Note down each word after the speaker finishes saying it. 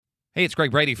Hey, it's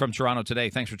Greg Brady from Toronto Today.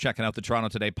 Thanks for checking out the Toronto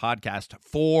Today podcast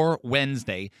for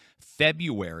Wednesday,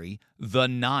 February the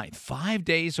 9th. 5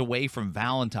 days away from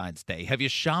Valentine's Day. Have you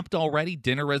shopped already?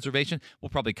 Dinner reservation? We'll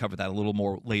probably cover that a little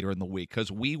more later in the week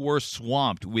because we were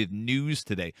swamped with news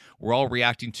today. We're all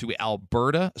reacting to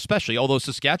Alberta, especially, although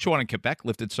Saskatchewan and Quebec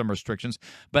lifted some restrictions,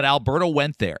 but Alberta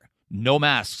went there. No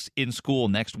masks in school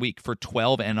next week for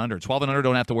 12 and under. 12 and under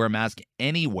don't have to wear a mask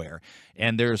anywhere.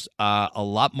 And there's a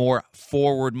lot more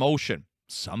forward motion.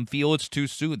 Some feel it's too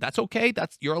soon. That's okay.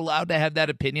 You're allowed to have that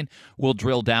opinion. We'll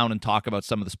drill down and talk about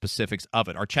some of the specifics of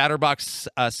it. Our Chatterbox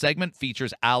segment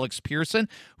features Alex Pearson,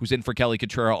 who's in for Kelly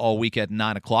Cutrera all week at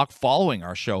 9 o'clock, following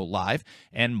our show live,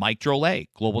 and Mike Drolet,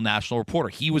 Global National Reporter.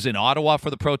 He was in Ottawa for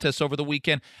the protests over the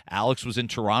weekend. Alex was in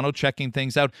Toronto checking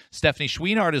things out. Stephanie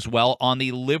Schweenart as well on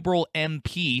the Liberal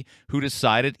MP who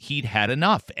decided he'd had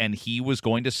enough, and he was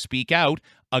going to speak out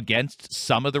against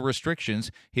some of the restrictions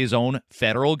his own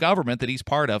federal government that he's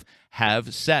part of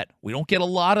have set. We don't get a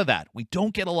lot of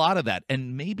that.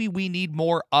 And maybe we need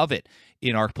more of it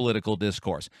in our political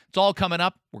discourse. It's all coming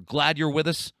up. We're glad you're with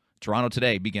us. Toronto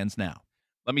Today begins now.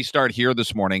 Let me start here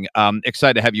this morning.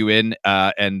 Excited to have you in,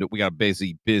 and we got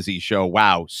a busy show.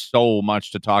 Wow, so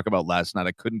much to talk about last night.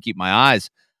 I couldn't keep my eyes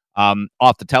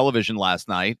off the television last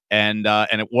night, and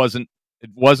it wasn't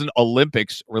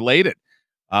Olympics related.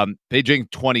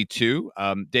 Beijing 22.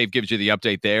 Dave gives you the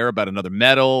update there about another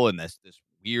medal and this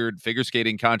weird figure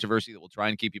skating controversy that we'll try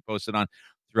and keep you posted on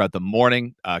throughout the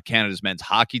morning. Canada's men's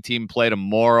hockey team play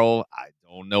tomorrow. I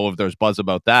don't know if there's buzz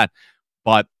about that,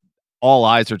 but all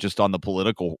eyes are just on the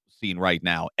political scene right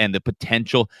now and the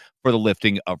potential for the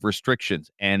lifting of restrictions.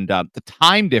 And the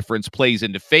time difference plays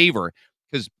into favor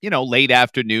because, late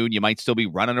afternoon, you might still be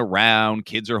running around.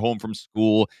 Kids are home from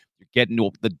school. You're getting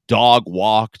the dog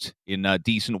walked in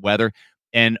decent weather.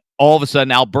 And all of a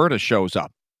sudden, Alberta shows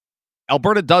up.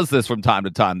 Alberta does this from time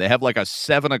to time. They have like a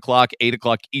 7 o'clock, 8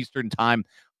 o'clock Eastern time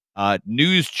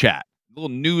news chat, a little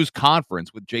news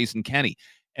conference with Jason Kenney.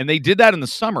 And they did that in the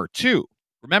summer, too.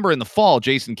 Remember, in the fall,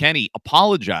 Jason Kenney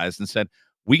apologized and said,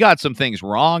 we got some things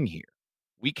wrong here.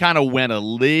 We kind of went a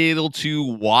little too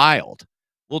wild,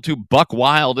 a little too buck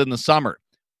wild in the summer,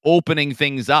 opening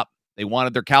things up. They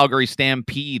wanted their Calgary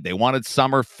Stampede. They wanted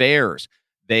summer fairs.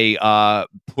 They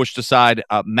pushed aside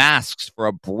masks for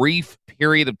a brief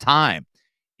period of time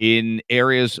in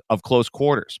areas of close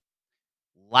quarters.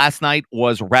 Last night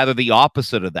was rather the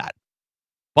opposite of that.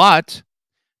 But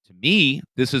to me,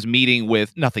 this is meeting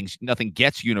with nothing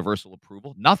gets universal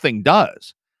approval. Nothing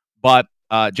does. But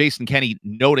Jason Kenney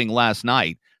noting last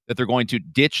night that they're going to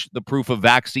ditch the proof of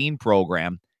vaccine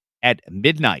program at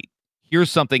midnight. Here's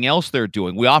something else they're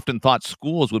doing. We often thought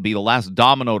schools would be the last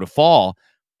domino to fall,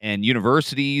 and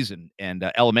universities and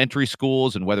elementary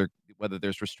schools, and whether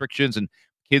there's restrictions and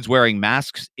kids wearing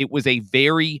masks. It was a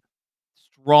very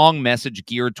strong message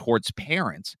geared towards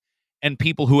parents and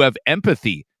people who have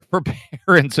empathy for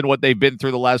parents and what they've been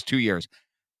through the last 2 years.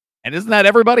 And isn't that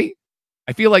everybody?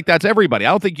 I feel like that's everybody.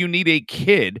 I don't think you need a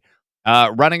kid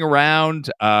running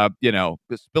around,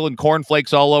 spilling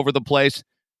cornflakes all over the place,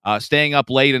 staying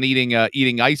up late and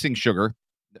eating icing sugar.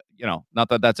 Not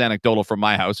that that's anecdotal from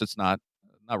my house. It's not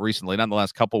recently, not in the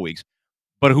last couple of weeks,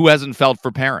 but who hasn't felt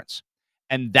for parents?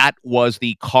 And that was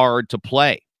the card to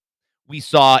play. We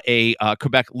saw a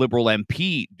Quebec Liberal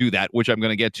MP do that, which I'm going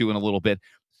to get to in a little bit,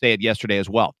 say it yesterday as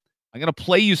well. I'm going to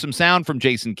play you some sound from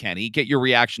Jason Kenney, get your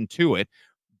reaction to it.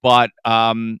 But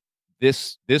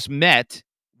this met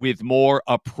with more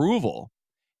approval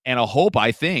and a hope,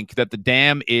 I think, that the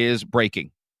dam is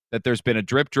breaking, that there's been a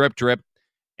drip, drip, drip,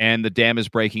 and the dam is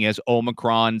breaking as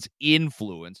Omicron's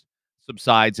influence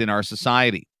subsides in our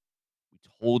society. We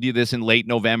told you this in late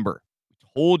November. We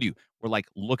told you. We're like,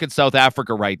 look at South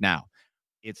Africa right now.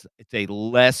 It's a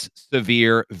less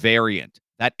severe variant.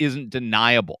 That isn't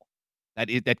deniable.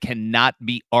 That cannot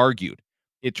be argued.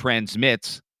 It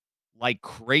transmits like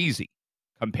crazy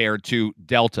compared to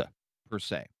Delta, per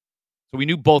se. So we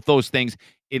knew both those things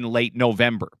in late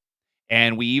November.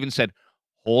 And we even said,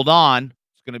 hold on.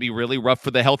 It's going to be really rough for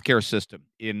the healthcare system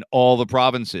in all the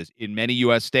provinces, in many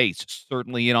U.S. states,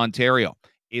 certainly in Ontario.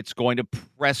 It's going to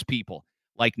press people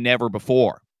like never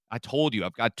before. I told you,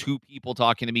 I've got 2 people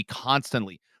talking to me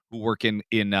constantly who work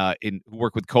who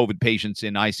work with COVID patients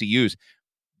in ICUs.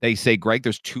 They say, Greg,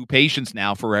 there's 2 patients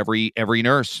now for every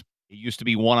nurse. It used to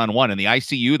be one-on-one. In the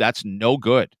ICU, that's no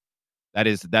good. That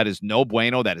is no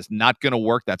bueno. That is not going to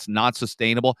work. That's not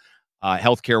sustainable.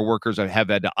 Healthcare workers have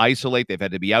had to isolate. They've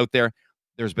had to be out there.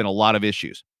 There's been a lot of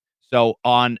issues. So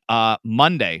on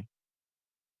Monday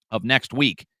of next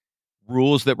week,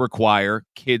 rules that require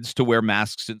kids to wear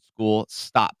masks in school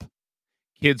stop.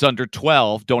 Kids under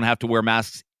 12 don't have to wear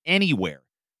masks anywhere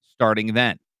starting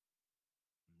then.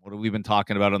 What have we been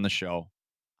talking about on the show?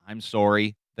 I'm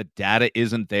sorry. The data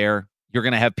isn't there. You're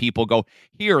going to have people go,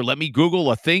 here, let me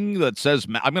Google a thing that says,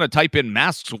 I'm going to type in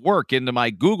masks work into my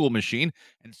Google machine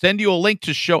and send you a link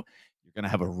to show. You're going to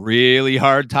have a really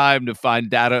hard time to find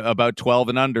data about 12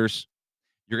 and unders.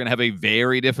 You're going to have a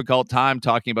very difficult time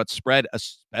talking about spread,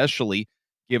 especially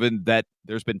given that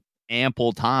there's been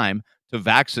ample time to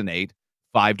vaccinate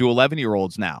 5 to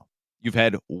 11-year-olds now. You've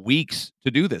had weeks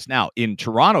to do this. Now, in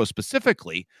Toronto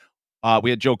specifically,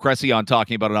 we had Joe Cressy on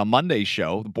talking about it on Monday's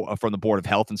show from the Board of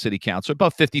Health and City Council.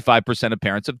 About 55% of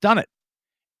parents have done it.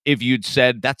 If you'd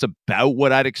said that's about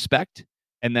what I'd expect,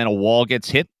 and then a wall gets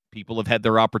hit, people have had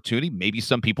their opportunity. Maybe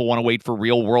some people want to wait for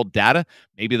real-world data.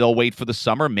 Maybe they'll wait for the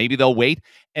summer. Maybe they'll wait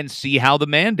and see how the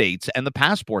mandates and the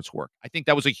passports work. I think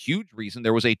that was a huge reason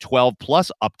there was a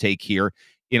 12-plus uptake here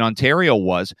in Ontario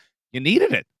was you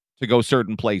needed it to go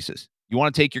certain places. You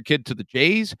want to take your kid to the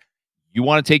Jays? You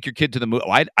want to take your kid to the movie?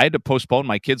 I had to postpone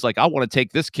my kids. Like, I want to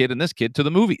take this kid and this kid to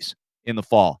the movies in the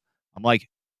fall. I'm like,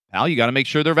 pal, you got to make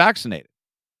sure they're vaccinated.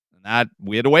 And that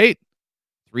we had to wait.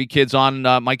 3 kids on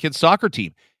my kid's soccer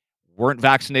team weren't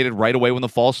vaccinated right away when the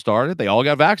fall started. They all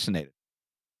got vaccinated.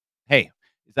 Hey,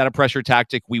 is that a pressure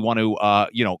tactic we want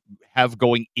to, have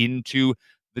going into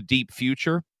the deep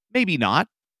future? Maybe not.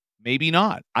 Maybe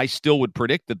not. I still would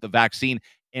predict that the vaccine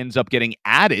ends up getting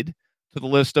added to the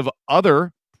list of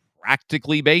other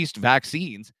practically based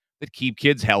vaccines that keep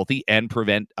kids healthy and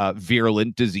prevent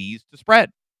virulent disease to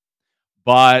spread.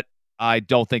 But I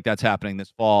don't think that's happening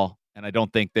this fall, and I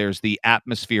don't think there's the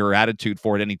atmosphere or attitude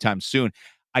for it anytime soon.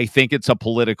 I think it's a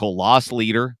political loss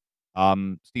leader.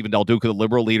 Stephen Del Duca, the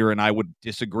Liberal leader, and I would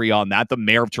disagree on that. The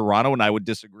mayor of Toronto and I would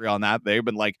disagree on that. They've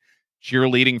been like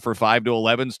cheerleading for 5 to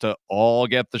 11s to all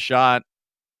get the shot.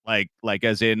 Like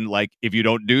as in, like, if you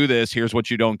don't do this, here's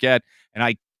what you don't get. And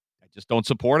I just don't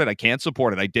support it. I can't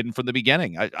support it. I didn't from the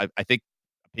beginning. I think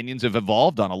opinions have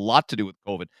evolved on a lot to do with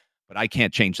COVID, but I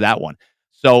can't change that one.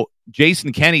 So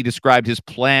Jason Kenney described his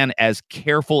plan as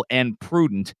careful and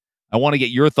prudent. I want to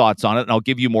get your thoughts on it, and I'll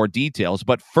give you more details.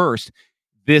 But first,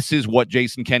 this is what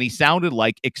Jason Kenney sounded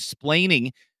like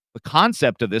explaining the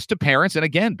concept of this to parents, and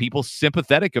again, people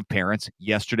sympathetic of parents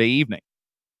yesterday evening.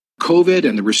 COVID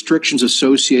and the restrictions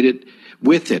associated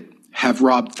with it have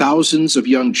robbed thousands of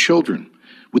young children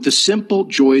with the simple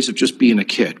joys of just being a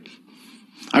kid.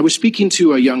 I was speaking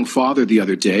to a young father the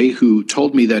other day who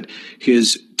told me that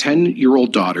his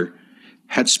 10-year-old daughter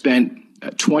had spent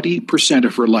 20%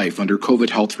 of her life under COVID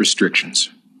health restrictions.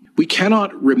 We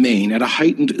cannot remain at a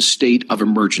heightened state of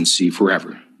emergency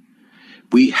forever.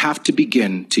 We have to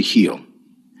begin to heal.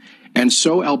 And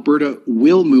so Alberta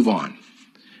will move on,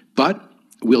 but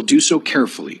we'll do so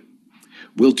carefully.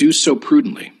 We'll do so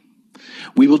prudently.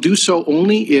 We will do so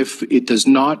only if it does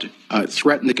not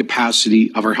threaten the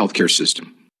capacity of our healthcare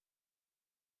system.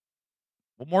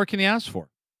 What more can you ask for?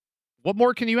 What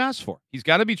more can you ask for? He's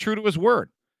got to be true to his word.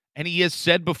 And he has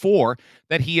said before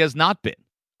that he has not been.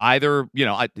 Either,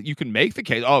 you can make the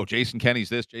case, oh, Jason Kenney's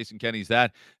this, Jason Kenney's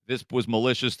that, this was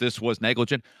malicious, this was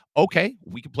negligent. Okay,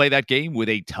 we can play that game with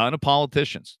a ton of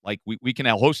politicians. Like, we can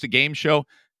host a game show,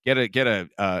 get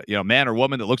a man or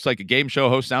woman that looks like a game show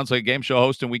host, sounds like a game show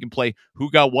host, and we can play who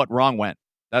got what wrong when.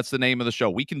 That's the name of the show.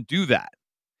 We can do that.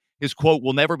 His quote,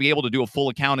 we'll never be able to do a full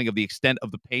accounting of the extent of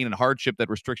the pain and hardship that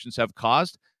restrictions have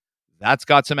caused. That's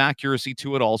got some accuracy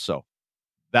to it also.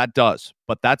 That does.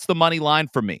 But that's the money line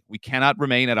for me. We cannot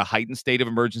remain at a heightened state of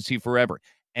emergency forever.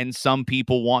 And some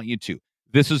people want you to.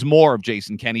 This is more of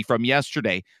Jason Kenney from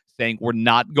yesterday saying we're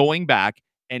not going back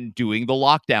and doing the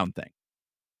lockdown thing.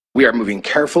 We are moving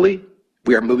carefully.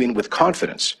 We are moving with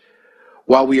confidence.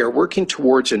 While we are working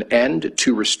towards an end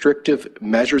to restrictive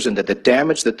measures and the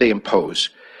damage that they impose,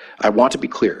 I want to be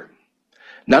clear.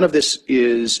 None of this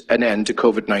is an end to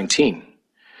COVID-19.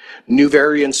 New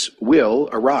variants will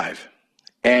arrive.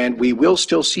 And we will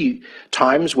still see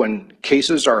times when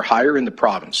cases are higher in the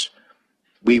province.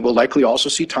 We will likely also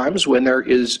see times when there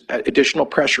is additional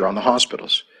pressure on the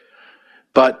hospitals.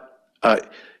 But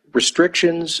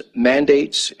restrictions,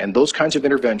 mandates, and those kinds of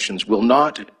interventions will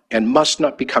not and must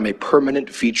not become a permanent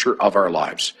feature of our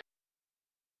lives.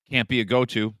 Can't be a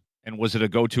go-to. And was it a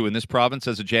go-to in this province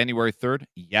as of January 3rd?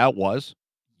 Yeah, it was.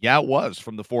 Yeah, it was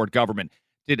from the Ford government.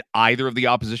 Did either of the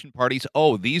opposition parties,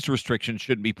 these restrictions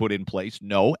shouldn't be put in place?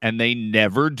 No, and they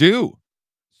never do.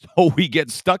 So we get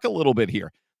stuck a little bit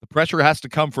here. The pressure has to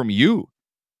come from you.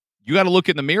 You got to look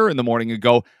in the mirror in the morning and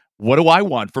go, what do I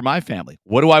want for my family?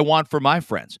 What do I want for my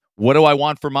friends? What do I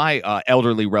want for my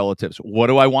elderly relatives? What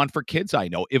do I want for kids I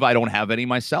know if I don't have any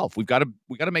myself? We got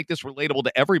to make this relatable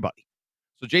to everybody.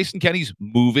 So Jason Kenney's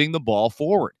moving the ball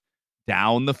forward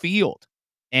down the field.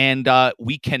 And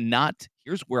we cannot,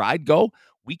 here's where I'd go.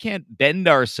 We can't bend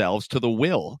ourselves to the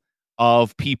will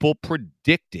of people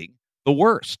predicting the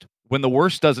worst. When the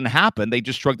worst doesn't happen, they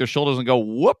just shrug their shoulders and go,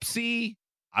 whoopsie,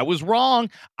 I was wrong.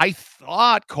 I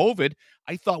thought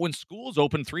when schools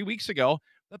opened 3 weeks ago,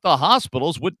 that the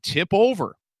hospitals would tip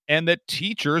over and that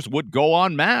teachers would go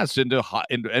en masse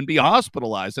and be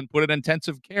hospitalized and put in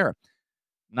intensive care.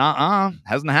 Nuh-uh,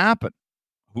 hasn't happened.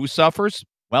 Who suffers?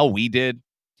 Well, we did.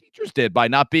 Teachers did by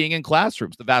not being in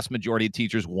classrooms. The vast majority of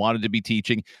teachers wanted to be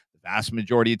teaching. The vast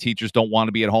majority of teachers don't want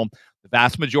to be at home. The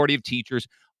vast majority of teachers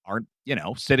aren't,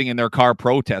 sitting in their car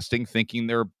protesting thinking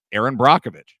they're Aaron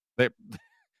Brockovich.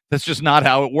 That's just not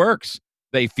how it works.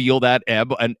 They feel that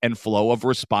ebb and flow of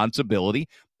responsibility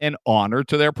and honor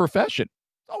to their profession.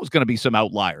 There's always going to be some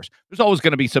outliers. There's always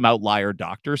going to be some outlier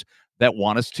doctors that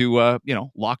want us to,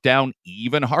 lock down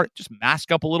even harder, just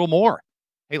mask up a little more.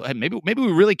 Hey, maybe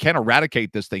we really can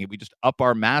eradicate this thing if we just up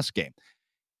our mask game.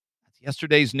 That's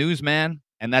yesterday's news, man,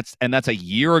 and that's a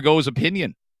year ago's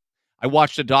opinion. I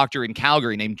watched a doctor in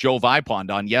Calgary named Joe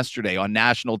Vipond on yesterday on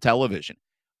national television.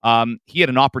 He had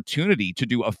an opportunity to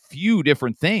do a few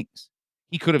different things.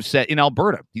 He could have said in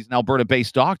Alberta, he's an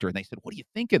Alberta-based doctor, and they said, "What do you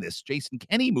think of this Jason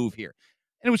Kenney move here?"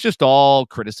 And it was just all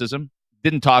criticism.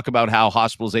 Didn't talk about how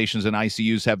hospitalizations and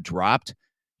ICUs have dropped.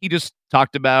 He just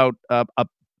talked about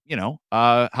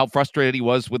how frustrated he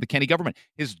was with the Kenney government.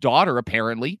 His daughter,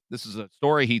 apparently, this is a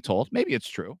story he told. Maybe it's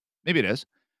true. Maybe it is.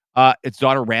 His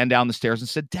daughter ran down the stairs and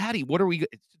said, "Daddy, what are we?"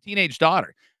 It's a teenage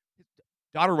daughter. His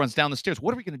daughter runs down the stairs.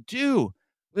 "What are we going to do?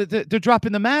 They're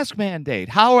dropping the mask mandate.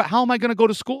 How am I going to go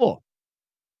to school?"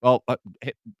 Well,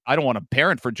 I don't want to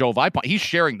parent for Joe Vipond. He's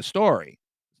sharing the story.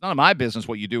 It's none of my business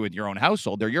what you do in your own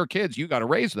household. They're your kids. You got to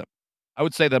raise them. I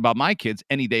would say that about my kids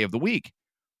any day of the week.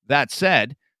 That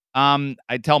said, I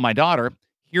tell my daughter,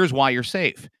 here's why you're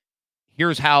safe.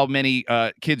 Here's how many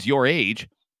kids your age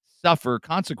suffer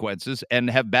consequences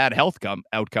and have bad health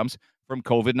outcomes from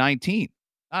COVID-19.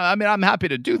 I'm happy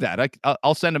to do that.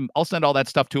 I'll send all that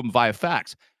stuff to him via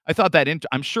fax. I thought that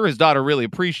I'm sure his daughter really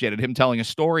appreciated him telling a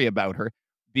story about her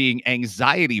being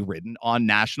anxiety-ridden on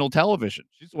national television.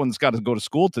 She's the one that's got to go to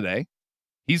school today.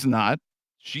 He's not.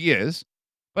 She is.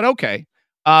 But okay.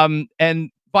 And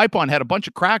Vipond had a bunch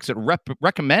of cracks at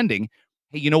recommending,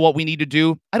 hey, you know what we need to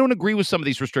do? I don't agree with some of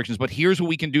these restrictions, but here's what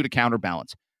we can do to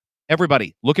counterbalance.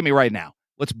 Everybody, look at me right now.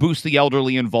 Let's boost the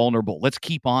elderly and vulnerable. Let's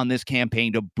keep on this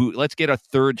campaign to let's get a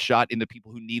third shot into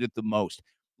people who need it the most.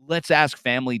 Let's ask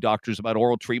family doctors about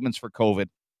oral treatments for COVID.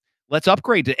 Let's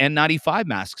upgrade to N95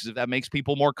 masks if that makes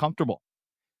people more comfortable.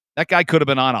 That guy could have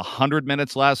been on 100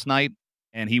 Minutes last night,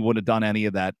 and he wouldn't have done any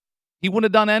of that. He wouldn't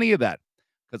have done any of that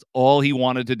because all he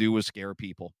wanted to do was scare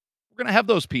people. We're going to have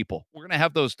those people. We're going to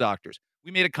have those doctors.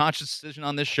 We made a conscious decision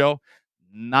on this show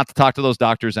not to talk to those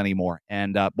doctors anymore.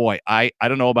 And boy, I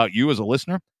don't know about you as a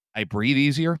listener. I breathe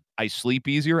easier. I sleep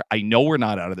easier. I know we're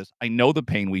not out of this. I know the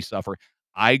pain we suffer.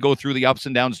 I go through the ups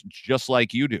and downs just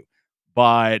like you do.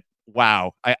 But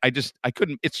wow, I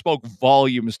couldn't. It spoke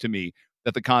volumes to me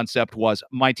that the concept was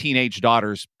my teenage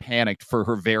daughter's panicked for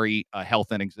her very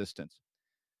health and existence.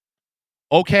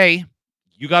 Okay,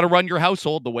 you got to run your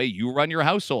household the way you run your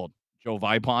household, Joe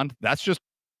Vipond. That's just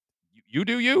you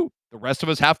do you. The rest of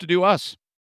us have to do us.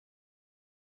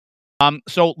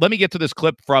 So let me get to this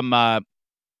clip from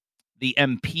the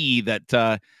MP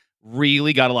that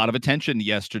really got a lot of attention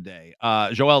yesterday.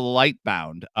 Joël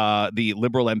Lightbound, the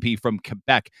Liberal MP from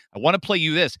Quebec. I want to play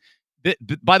you this.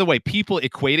 By the way, people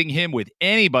equating him with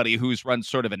anybody who's run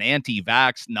sort of an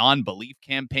anti-vax, non-belief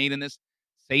campaign in this,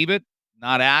 save it.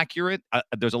 Not accurate.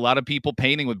 There's a lot of people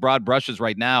painting with broad brushes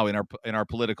right now in our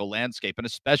political landscape, and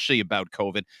especially about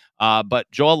COVID. But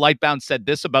Joël Lightbound said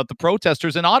this about the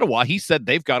protesters in Ottawa. He said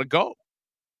they've got to go.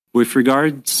 With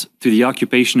regards to the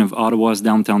occupation of Ottawa's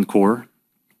downtown core,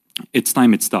 it's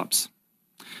time it stops.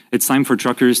 It's time for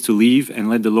truckers to leave and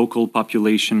let the local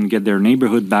population get their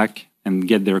neighborhood back and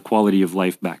get their quality of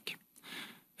life back,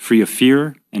 free of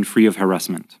fear and free of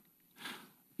harassment.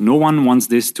 No one wants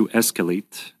this to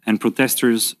escalate, and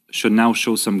protesters should now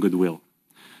show some goodwill.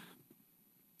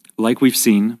 Like we've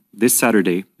seen this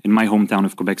Saturday in my hometown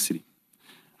of Quebec City.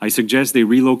 I suggest they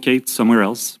relocate somewhere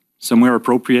else, somewhere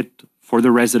appropriate for the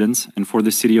residents and for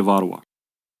the city of Ottawa.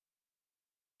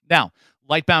 Now,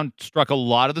 Lightbound struck a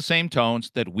lot of the same tones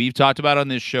that we've talked about on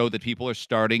this show, that people are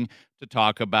starting to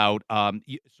talk about,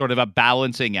 sort of a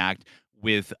balancing act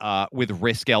with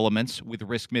risk elements, with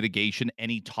risk mitigation,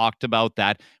 and he talked about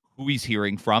that, who he's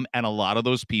hearing from, and a lot of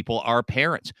those people are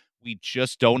parents. We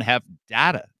just don't have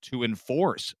data to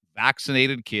enforce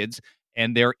vaccinated kids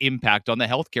and their impact on the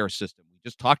healthcare system. We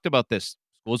just talked about this.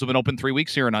 Schools have been open 3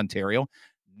 weeks here in Ontario.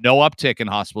 No uptick in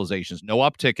hospitalizations, no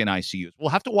uptick in ICUs. We'll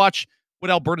have to watch what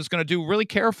Alberta's going to do really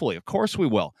carefully. Of course we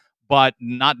will. But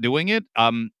not doing it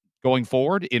going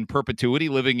forward in perpetuity,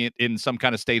 living it in some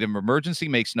kind of state of emergency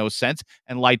makes no sense.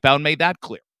 And Lightbound made that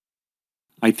clear.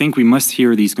 I think we must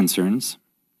hear these concerns,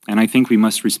 and I think we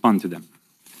must respond to them.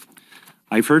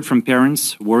 I've heard from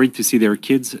parents worried to see their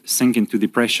kids sink into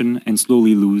depression and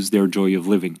slowly lose their joy of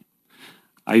living.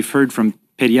 I've heard from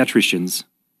pediatricians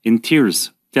in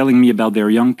tears telling me about their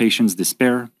young patients'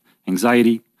 despair,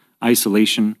 anxiety,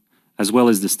 isolation, as well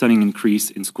as the stunning increase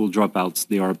in school dropouts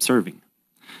they are observing.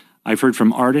 I've heard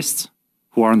from artists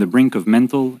who are on the brink of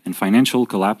mental and financial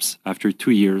collapse after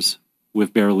 2 years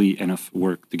with barely enough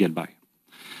work to get by.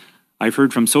 I've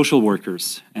heard from social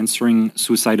workers answering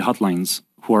suicide hotlines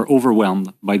who are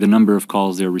overwhelmed by the number of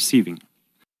calls they're receiving.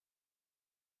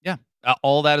 Yeah,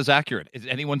 all that is accurate. Is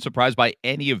anyone surprised by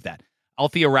any of that?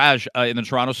 Althea Raj in the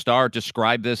Toronto Star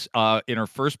described this in her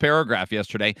first paragraph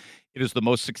yesterday. It is the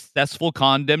most successful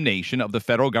condemnation of the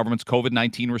federal government's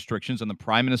COVID-19 restrictions and the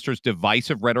Prime Minister's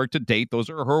divisive rhetoric to date. Those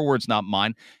are her words, not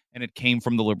mine. And it came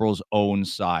from the Liberals' own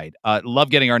side.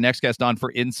 Love getting our next guest on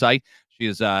for insight. She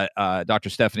is Dr.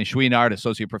 Stephanie Chouinard,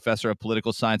 Associate Professor of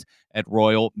Political Science at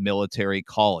Royal Military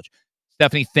College.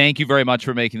 Stephanie, thank you very much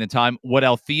for making the time. What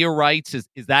Althea writes, is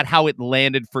that how it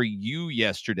landed for you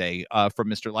yesterday from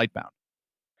Mr. Lightbound?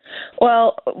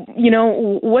 Well,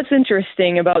 what's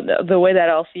interesting about the way that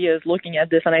Althea is looking at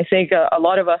this, and I think a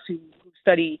lot of us who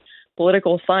study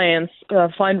political science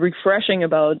find refreshing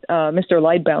about Mr.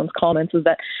 Lightbound's comments, is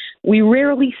that we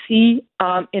rarely see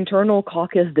internal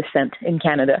caucus dissent in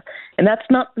Canada, and that's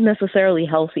not necessarily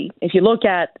healthy. If you look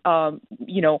at,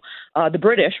 the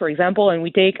British, for example, and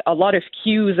we take a lot of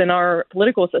cues in our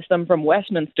political system from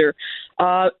Westminster,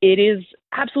 it is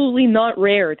absolutely not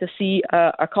rare to see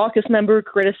a caucus member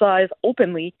criticize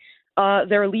openly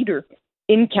their leader.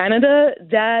 In Canada,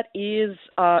 that is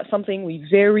something we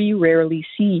very rarely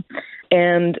see,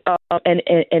 and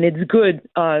it's good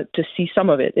to see some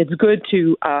of it. It's good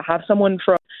to have someone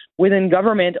from within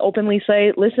government openly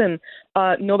say, "Listen,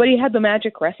 nobody had the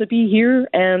magic recipe here,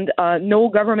 and no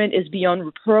government is beyond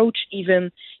reproach,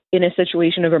 even in a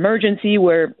situation of emergency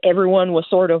where everyone was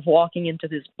sort of walking into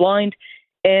this blind,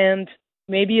 and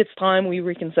maybe it's time we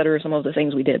reconsider some of the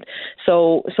things we did."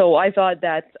 So I thought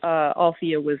that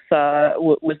Althea was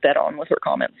dead on with her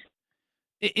comments.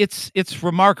 It's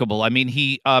remarkable. I mean,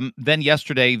 he then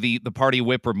yesterday the party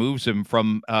whip removes him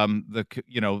from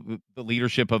the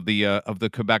leadership of the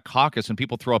Quebec caucus, and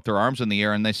people throw up their arms in the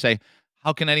air and they say,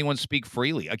 how can anyone speak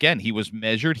freely? Again, he was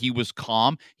measured. He was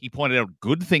calm. He pointed out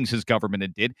good things his government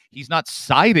did. He's not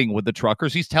siding with the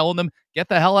truckers. He's telling them, get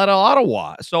the hell out of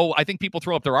Ottawa. So I think people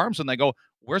throw up their arms and they go,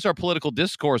 where's our political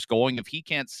discourse going if he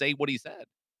can't say what he said?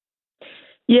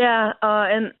 Yeah,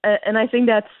 and I think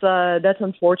that's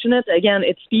unfortunate. Again,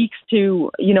 it speaks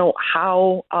to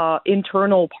how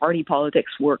internal party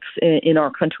politics works in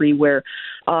our country, where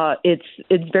it's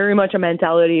very much a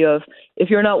mentality of, if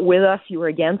you're not with us, you're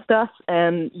against us.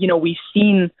 And we've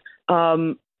seen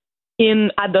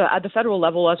at the federal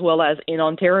level as well as in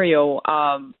Ontario,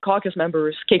 caucus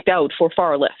members kicked out for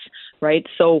far less. Right.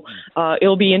 So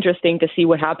it'll be interesting to see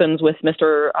what happens with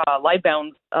Mr.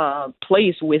 Lightbound's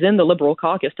place within the Liberal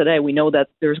caucus today. We know that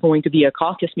there's going to be a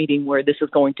caucus meeting where this is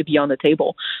going to be on the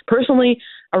table. Personally,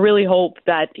 I really hope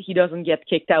that he doesn't get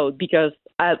kicked out because,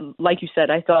 like you said,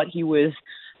 I thought he was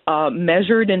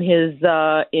measured in his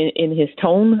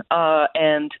tone,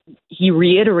 and he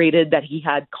reiterated that he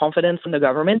had confidence in the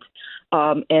government.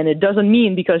 And it doesn't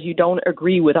mean because you don't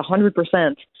agree with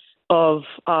 100% of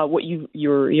what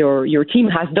your team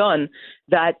has done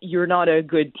that you're not a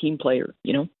good team player,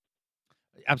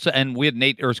 Absolutely. And we had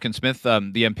Nate Erskine-Smith, the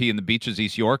MP in the Beaches,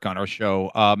 East York, on our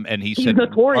show, and he's said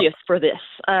notorious for this.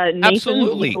 Nathan,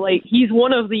 absolutely, he's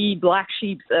one of the black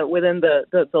sheep within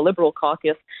the Liberal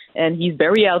caucus, and he's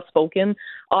very outspoken.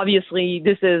 Obviously,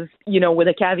 this is with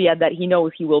a caveat that he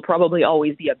knows he will probably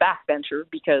always be a backbencher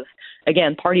because,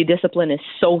 again, party discipline is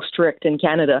so strict in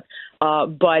Canada.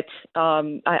 But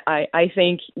I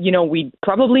think we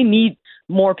probably need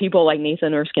more people like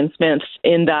Nathan Erskine-Smith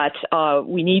in that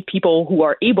we need people who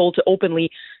are able to openly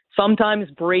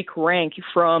sometimes break rank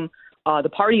from the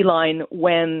party line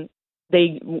when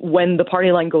the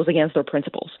party line goes against their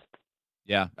principles.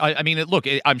 Yeah. I mean, look,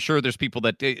 I'm sure there's people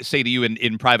that say to you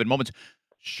in private moments,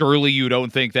 surely you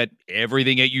don't think that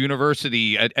everything at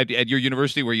university, at your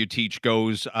university where you teach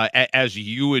goes as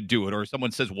you would do it, or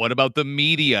someone says, what about the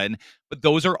media? But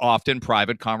those are often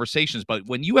private conversations. But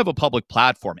when you have a public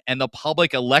platform and the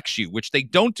public elects you, which they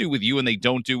don't do with you and they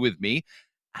don't do with me,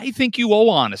 I think you owe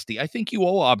honesty. I think you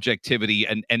owe objectivity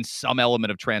and some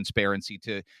element of transparency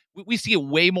to. We see it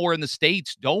way more in the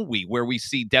States, don't we? Where we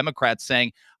see Democrats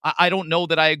saying, I don't know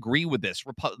that I agree with this.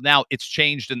 Now, it's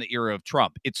changed in the era of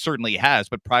Trump. It certainly has.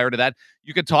 But prior to that,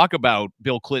 you could talk about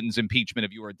Bill Clinton's impeachment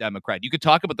if you were a Democrat. You could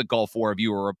talk about the Gulf War if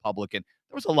you were a Republican.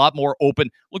 There was a lot more open.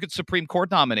 Look at Supreme Court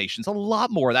nominations. A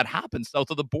lot more of that happens south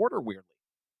of the border, weirdly.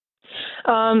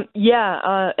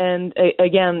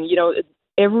 Again,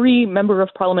 every member of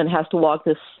parliament has to walk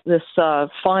this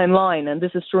fine line, and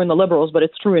this is true in the Liberals, but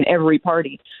it's true in every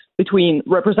party, between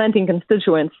representing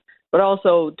constituents but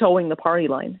also towing the party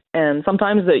line. And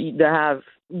sometimes there have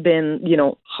been,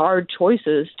 hard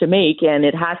choices to make, and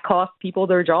it has cost people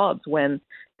their jobs when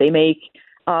they make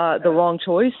the wrong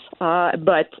choice.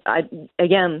 But I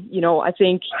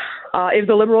think if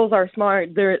the Liberals are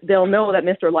smart, they'll know that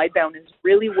Mr. Lightbound is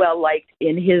really well liked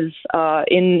in his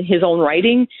own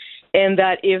writing, and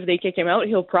that if they kick him out,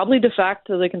 he'll probably defect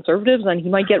to the Conservatives, and he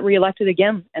might get reelected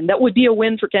again. And that would be a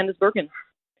win for Candace Bergen.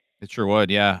 It sure would,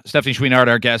 yeah. Stephanie Chouinard,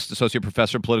 our guest, Associate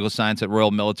Professor of Political Science at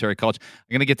Royal Military College. I'm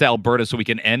going to get to Alberta so we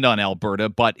can end on Alberta,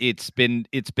 but it's been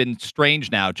strange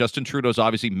now. Justin Trudeau's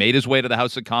obviously made his way to the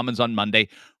House of Commons on Monday,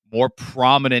 more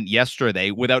prominent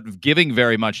yesterday, without giving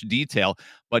very much detail.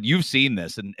 But you've seen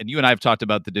this, and you and I have talked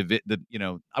about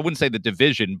I wouldn't say the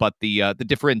division, but the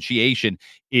differentiation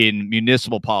in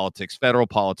municipal politics, federal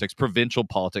politics, provincial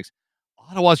politics.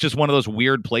 Ottawa is just one of those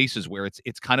weird places where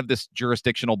it's kind of this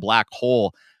jurisdictional black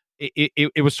hole.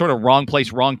 It was sort of wrong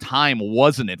place, wrong time,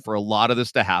 wasn't it, for a lot of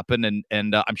this to happen?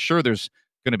 And I'm sure there's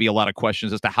going to be a lot of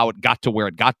questions as to how it got to where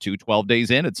it got to 12 days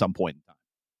in at some point in time.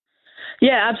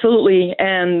 Yeah, absolutely.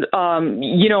 And,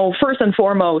 first and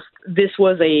foremost, this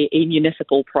was a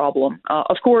municipal problem.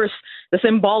 Of course, the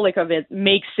symbolic of it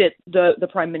makes it the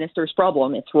Prime Minister's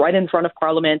problem. It's right in front of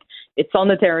Parliament. It's on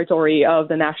the territory of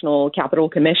the National Capital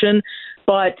Commission.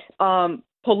 But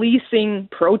policing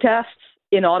protests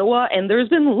in Ottawa, and there's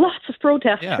been lots of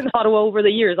protests in Ottawa over the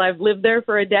years. I've lived there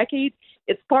for a decade.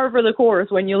 It's par for the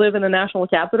course when you live in the national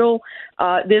capital.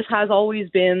 This has always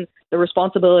been the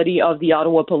responsibility of the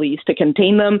Ottawa police to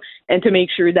contain them and to make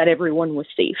sure that everyone was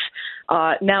safe.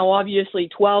 Now, obviously,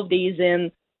 12 days in,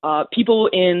 people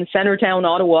in Centertown,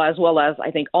 Ottawa, as well as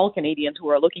I think all Canadians who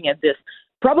are looking at this,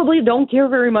 probably don't care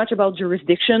very much about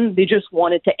jurisdiction. They just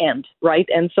want it to end, right?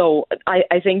 And so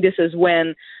I think this is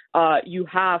when you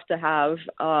have to have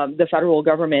the federal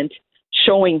government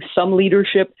showing some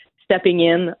leadership, stepping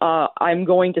in. I'm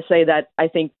going to say that I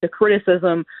think the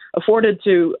criticism afforded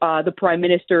to the Prime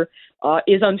Minister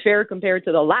is unfair compared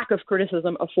to the lack of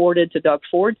criticism afforded to Doug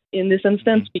Ford in this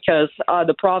instance, because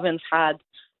the province had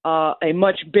a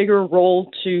much bigger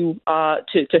role to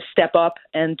step up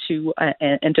and to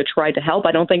try to help.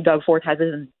 I don't think Doug Ford has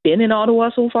been in Ottawa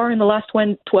so far in the last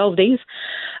 12 days,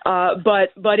 but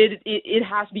it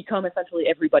has become essentially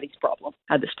everybody's problem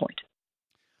at this point.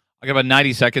 I got about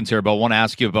 90 seconds here, but I want to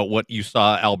ask you about what you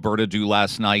saw Alberta do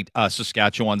last night.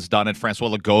 Saskatchewan's done it.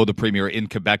 François Legault, the premier in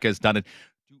Quebec, has done it.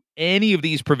 Do any of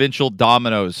these provincial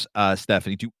dominoes,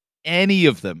 Stephanie, can any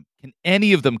of them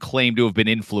claim to have been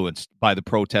influenced by the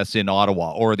protests in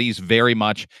Ottawa, or are these very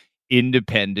much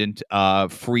independent,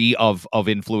 free of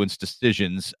influence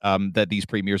decisions that these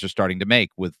premiers are starting to make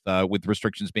with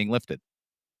restrictions being lifted?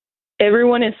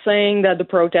 Everyone is saying that the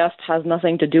protest has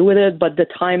nothing to do with it, but the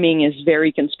timing is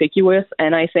very conspicuous,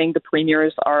 and I think the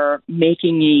premiers are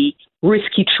making a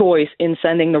risky choice in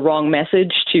sending the wrong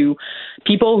message to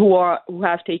people who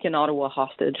have taken Ottawa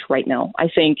hostage right now. I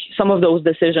think some of those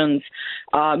decisions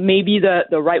may be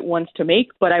the right ones to make,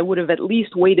 but I would have at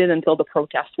least waited until the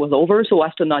protest was over so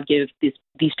as to not give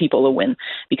these people a win,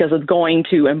 because it's going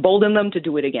to embolden them to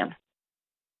do it again.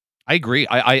 I agree.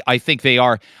 I think they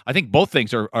are. I think both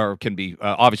things can be.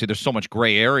 Obviously, there's so much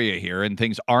gray area here, and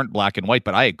things aren't black and white.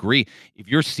 But I agree. If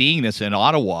you're seeing this in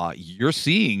Ottawa, you're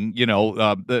seeing,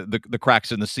 the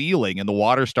cracks in the ceiling and the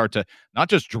water start to not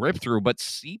just drip through, but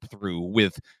seep through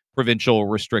with provincial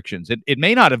restrictions. It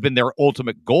may not have been their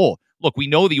ultimate goal. Look, we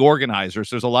know the organizers.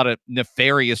 There's a lot of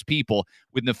nefarious people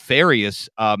with nefarious,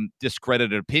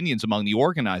 discredited opinions among the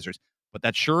organizers. But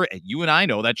that sure, you and I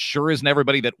know, that sure isn't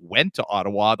everybody that went to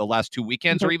Ottawa the last 2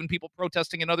 weekends, or even people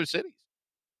protesting in other cities.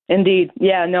 Indeed.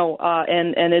 Yeah, no.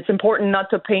 And it's important not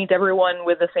to paint everyone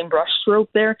with the same brushstroke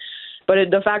there. But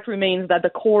the fact remains that the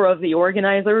core of the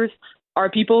organizers are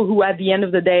people who, at the end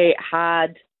of the day,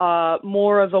 had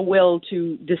more of a will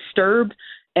to disturb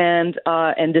and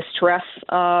distress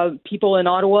people in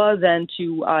Ottawa than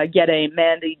to get a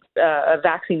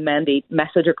vaccine mandate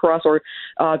message across, or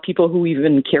people who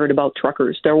even cared about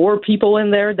truckers. There were people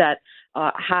in there that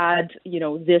had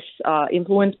this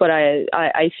influence, but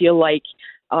I feel like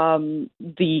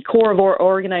the core of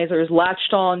organizers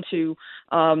latched on to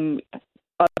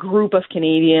a group of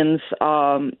Canadians'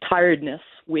 tiredness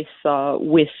with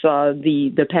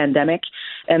the pandemic,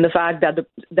 and the fact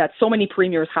that so many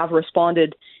premiers have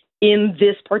responded in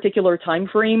this particular time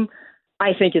frame,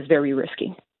 I think is very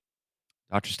risky.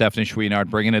 Dr. Stephanie Chouinard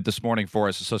bringing it this morning for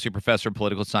us, Associate Professor of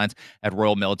Political Science at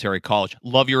Royal Military College.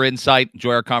 Love your insight.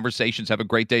 Enjoy our conversations. Have a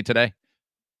great day today.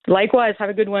 Likewise. Have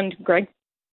a good one, Greg.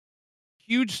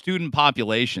 Huge student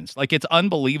populations. Like, it's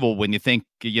unbelievable when you think,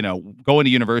 going to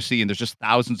university and there's just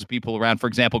thousands of people around. For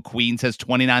example, Queens has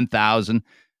 29,000.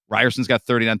 Ryerson's got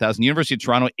 39,000. University of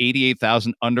Toronto,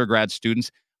 88,000 undergrad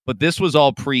students. But this was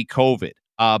all pre-COVID.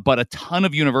 But a ton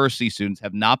of university students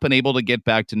have not been able to get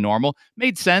back to normal.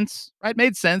 Made sense, right?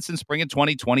 Made sense in spring of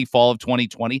 2020, fall of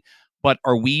 2020. But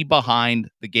are we behind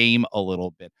the game a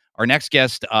little bit? Our next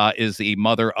guest is the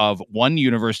mother of one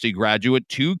university graduate,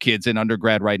 2 kids in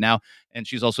undergrad right now, and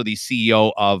she's also the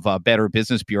CEO of Better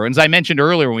Business Bureau. And as I mentioned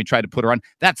earlier when we tried to put her on,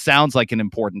 that sounds like an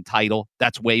important title.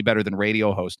 That's way better than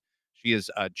radio host. She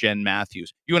is Jen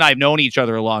Matthews. You and I have known each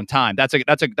other a long time. That's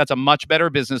a much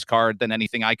better business card than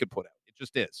anything I could put out. It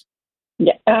just is.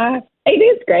 Yeah, it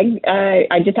is, Greg.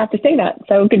 I just have to say that.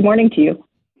 So good morning to you.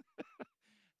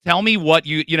 Tell me what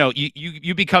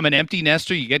you become an empty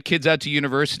nester. You get kids out to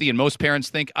university, and most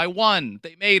parents think, I won.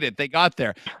 They made it. They got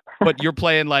there. But you're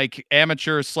playing like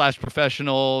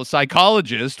amateur/professional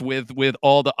psychologist with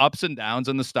all the ups and downs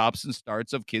and the stops and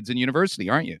starts of kids in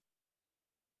university, aren't you?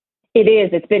 It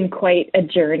is. It's been quite a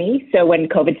journey. So when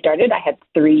COVID started, I had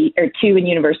 2 in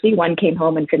university. One came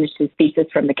home and finished his thesis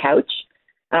from the couch.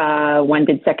 One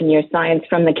did second-year science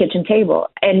from the kitchen table.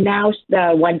 And now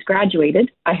one's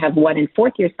graduated. I have one in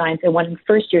fourth-year science and one in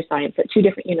first-year science at 2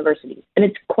 different universities. And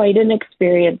it's quite an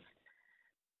experience.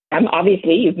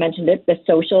 Obviously, you've mentioned it, the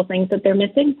social things that they're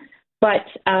missing, but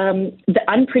the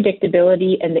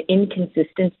unpredictability and the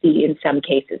inconsistency in some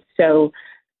cases. So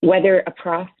whether a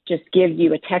prof just gives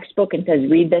you a textbook and says,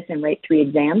 read this and write 3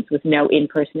 exams with no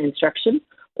in-person instruction,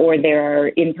 or there are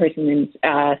in-person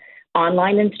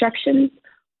online instructions,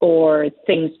 or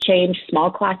things change. Small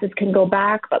classes can go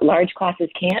back, but large classes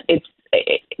can't.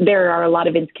 There are a lot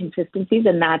of inconsistencies,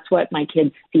 and that's what my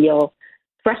kids feel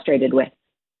frustrated with.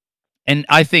 And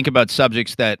I think about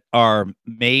subjects that are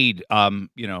made,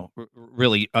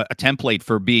 really a template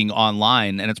for being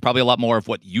online, and it's probably a lot more of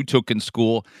what you took in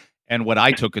school and what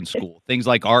I took in school. Things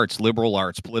like arts, liberal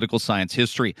arts, political science,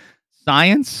 history,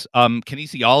 science,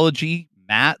 kinesiology,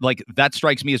 math. Like, that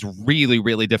strikes me as really,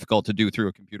 really difficult to do through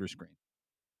a computer screen.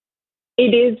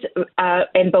 It is,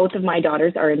 and both of my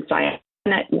daughters are in science,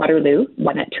 one at Waterloo,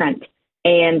 one at Trent.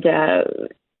 And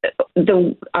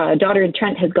the daughter in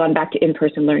Trent has gone back to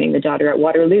in-person learning. The daughter at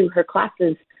Waterloo, her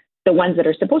classes, the ones that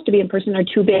are supposed to be in person, are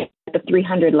too big at the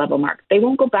 300 level mark. They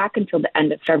won't go back until the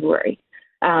end of February.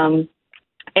 And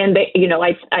they,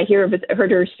 I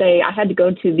heard her say, I had to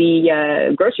go to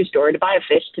the grocery store to buy a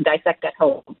fish to dissect at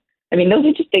home. I mean, those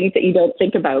are just things that you don't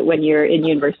think about when you're in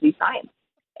university science.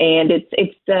 And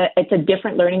it's a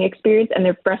different learning experience, and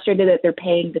they're frustrated that they're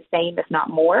paying the same, if not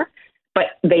more.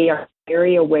 But they are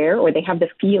very aware, or they have the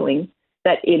feeling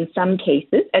that in some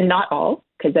cases, and not all,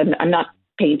 because I'm not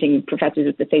painting professors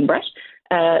with the same brush,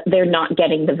 they're not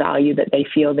getting the value that they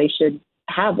feel they should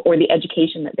have, or the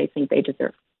education that they think they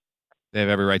deserve. They have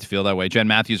every right to feel that way. Jen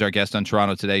Matthews, our guest on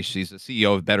Toronto Today. She's the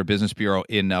CEO of Better Business Bureau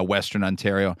in Western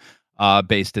Ontario,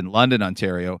 based in London,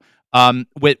 Ontario.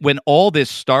 When all this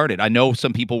started, I know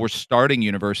some people were starting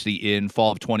university in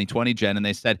fall of 2020, Jen, and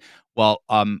they said, well,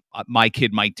 my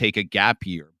kid might take a gap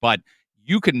year, but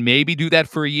you can maybe do that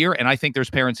for a year. And I think there's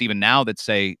parents even now that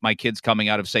say, my kid's coming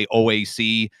out of, say,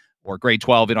 OAC or grade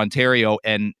 12 in Ontario,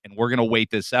 and we're going to wait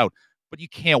this out. But you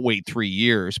can't wait 3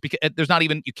 years because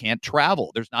you can't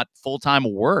travel. There's not full-time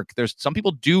work. Some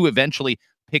people do eventually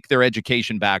pick their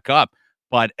education back up,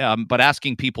 but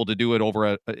asking people to do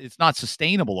it it's not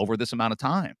sustainable over this amount of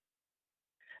time.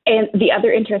 And the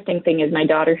other interesting thing is my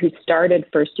daughter, who started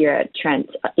first year at Trent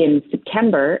in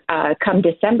September, come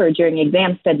December during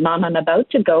exams, said, Mom, I'm about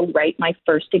to go write my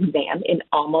first exam in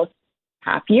almost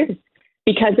half years.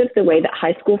 Because of the way that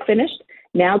high school finished,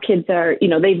 now kids are,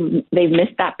 they've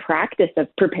missed that practice of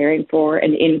preparing for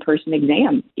an in-person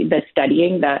exam, the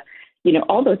studying,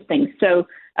 all those things. So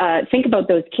think about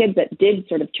those kids that did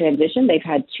sort of transition. They've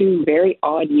had 2 very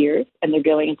odd years, and they're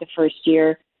going into first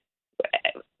year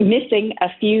missing a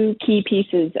few key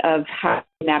pieces of how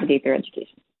to navigate their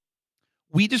education.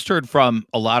 We just heard from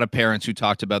a lot of parents who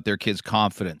talked about their kids'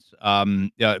 confidence.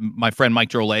 My friend Mike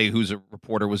Drolet, who's a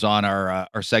reporter, was on our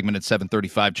segment at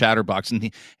 7:35 Chatterbox,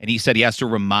 and he said he has to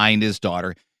remind his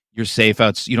daughter, You're safe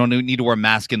out. You don't need to wear a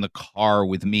mask in the car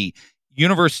with me.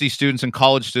 University students and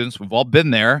college students, we've all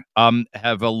been there,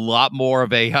 have a lot more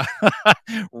of a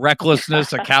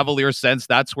recklessness, a cavalier sense.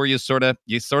 That's where you sort of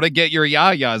get your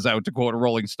yayas out, to quote a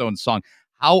Rolling Stones song.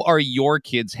 How are your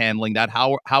kids handling that?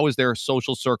 How is their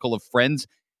social circle of friends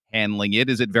handling it?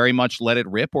 Is it very much let it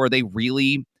rip, or are they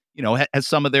really, has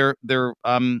some of their their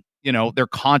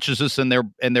consciousness and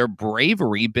their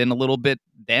bravery been a little bit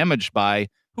damaged by,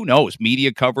 who knows,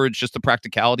 media coverage, just the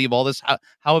practicality of all this?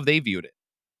 How have they viewed it?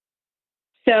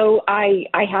 So I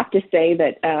have to say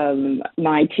that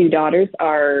my two daughters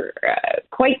are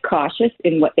quite cautious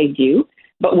in what they do.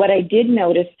 But what I did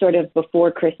notice sort of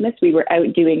before Christmas, we were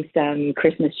out doing some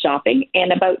Christmas shopping,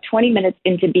 and about 20 minutes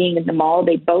into being in the mall,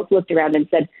 they both looked around and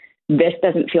said, "This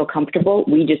doesn't feel comfortable.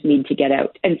 We just need to get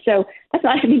out." And so that's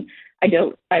not, I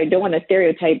don't want to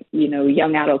stereotype,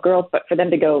 young adult girls, but for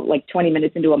them to go like 20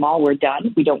 minutes into a mall, we're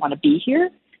done. We don't want to be here.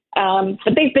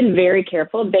 But they've been very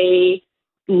careful. They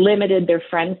limited their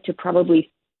friends to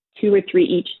probably 2 or 3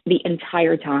 each the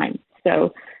entire time.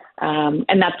 So,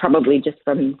 and that's probably just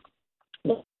from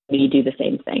me do the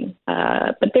same thing.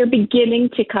 But they're beginning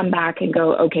to come back and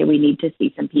go, okay, we need to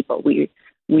see some people. We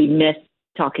miss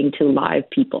talking to live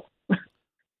people.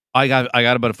 I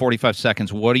got about 45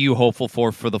 seconds. What are you hopeful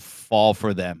for the fall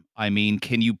for them? I mean,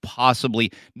 can you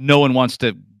possibly, no one wants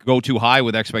to go too high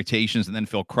with expectations and then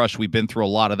feel crushed. We've been through a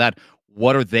lot of that.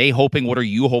 What are they hoping? What are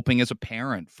you hoping as a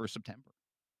parent for September?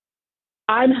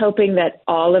 I'm hoping that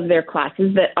all of their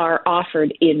classes that are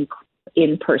offered in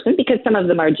person, because some of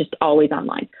them are just always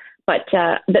online, but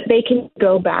that they can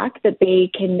go back, that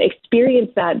they can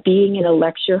experience that being in a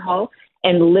lecture hall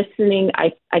and listening.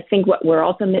 I think what we're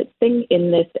also missing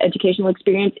in this educational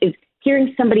experience is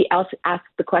hearing somebody else ask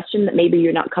the question that maybe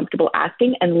you're not comfortable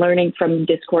asking, and learning from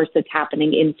discourse that's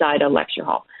happening inside a lecture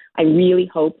hall. I really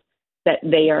hope that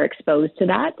they are exposed to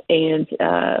that, and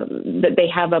that they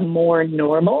have a more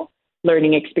normal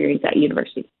learning experience at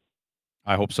university.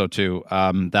 I hope so too.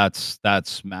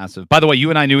 That's massive. By the way,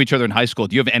 you and I knew each other in high school.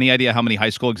 Do you have any idea how many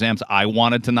high school exams I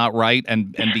wanted to not write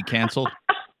and be canceled?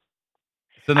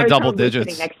 It's in the double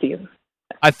digits. Next to you.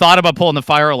 I thought about pulling the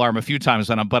fire alarm a few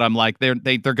times, but I'm like, they're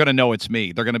going to know it's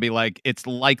me. They're going to be like, it's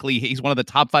likely he's one of the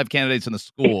top 5 candidates in the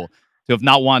school to have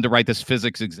not wanted to write this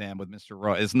physics exam with Mr.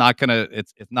 Roy. It's not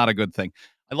a good thing.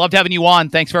 I loved having you on.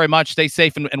 Thanks very much. Stay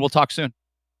safe, and we'll talk soon.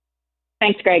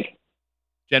 Thanks, Greg.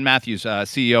 Jen Matthews,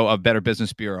 CEO of Better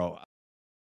Business Bureau.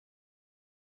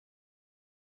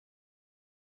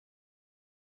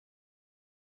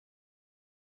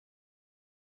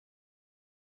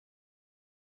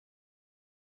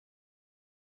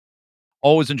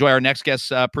 Always enjoy our next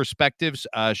guest's perspectives.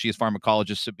 She is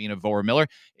pharmacologist Sabina Voer-Miller.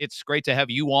 It's great to have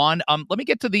you on. Let me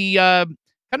get to the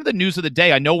kind of the news of the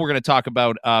day. I know we're going to talk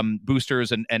about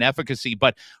boosters and efficacy,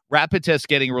 but rapid tests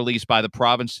getting released by the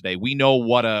province today. We know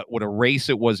what a race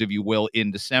it was, if you will, in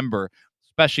December,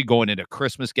 especially going into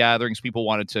Christmas gatherings. People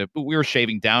we were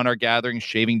shaving down our gatherings,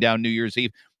 shaving down New Year's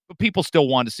Eve, but people still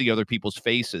want to see other people's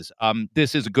faces.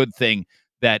 This is a good thing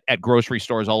that at grocery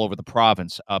stores all over the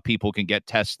province, people can get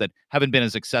tests that haven't been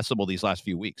as accessible these last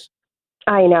few weeks.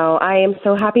 I know. I am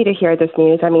so happy to hear this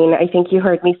news. I mean, I think you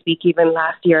heard me speak even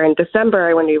last year in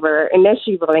December when we were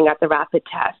initially rolling out the rapid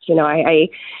test.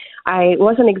 I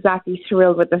wasn't exactly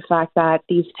thrilled with the fact that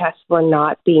these tests were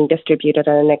not being distributed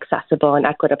in an accessible and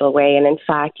equitable way. And in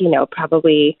fact,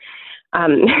 probably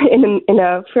in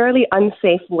a fairly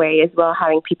unsafe way as well,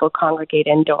 having people congregate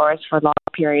indoors for long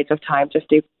periods of time just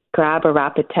to grab a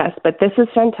rapid test. But this is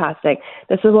fantastic.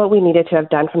 This is what we needed to have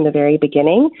done from the very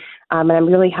beginning. And I'm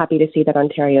really happy to see that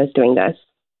Ontario is doing this.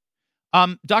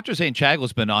 Dr. Zane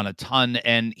Chagla's been on a ton,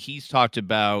 and he's talked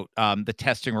about the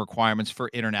testing requirements for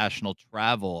international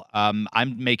travel. I'm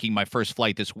making my first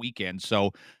flight this weekend,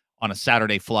 so on a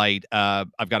Saturday flight,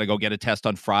 I've got to go get a test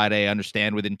on Friday, I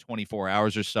understand, within 24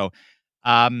 hours or so.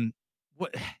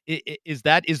 What is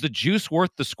the juice worth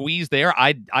the squeeze there?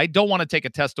 I don't want to take a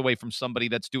test away from somebody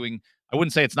that's doing, I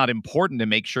wouldn't say it's not important to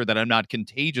make sure that I'm not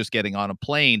contagious getting on a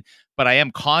plane, but I am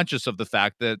conscious of the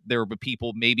fact that there will be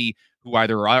people maybe who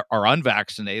either are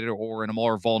unvaccinated or in a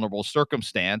more vulnerable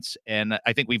circumstance. And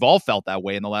I think we've all felt that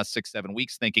way in the last 6-7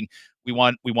 weeks, thinking we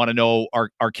want to know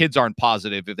our kids aren't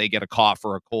positive if they get a cough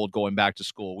or a cold going back to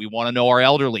school. We want to know our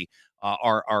elderly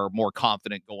are more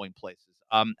confident going places.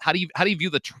 How do you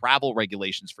view the travel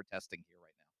regulations for testing here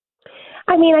right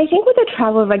now? I mean, I think with the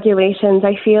travel regulations,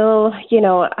 I feel,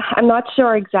 I'm not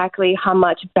sure exactly how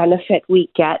much benefit we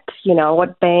get,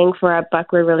 what bang for our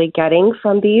buck we're really getting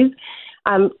from these.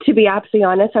 To be absolutely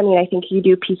honest, I mean, I think you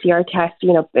do PCR tests,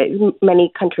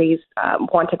 many countries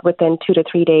want it within 2 to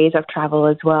 3 days of travel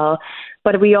as well.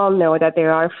 But we all know that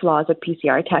there are flaws with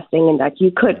PCR testing and that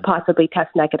you could possibly test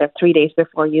negative 3 days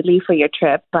before you leave for your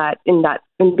trip, but in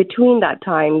between that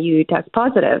time, you test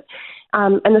positive.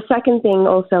 And the second thing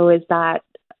also is that,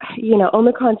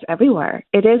 Omicron's everywhere.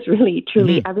 It is really,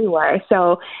 truly everywhere.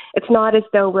 So it's not as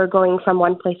though we're going from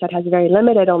one place that has very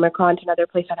limited Omicron to another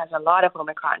place that has a lot of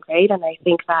Omicron, right? And I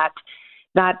think that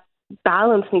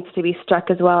balance needs to be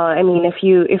struck as well. I mean,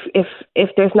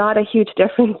 if there's not a huge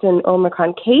difference in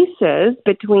Omicron cases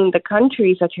between the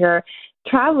countries that you're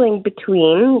traveling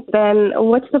between, then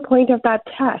what's the point of that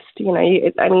test?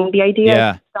 The idea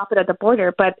is to stop it at the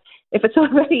border, but if it's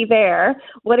already there,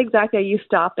 what exactly are you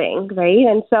stopping, right?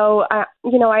 And so,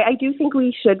 I do think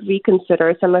we should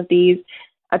reconsider some of these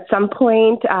at some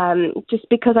point, just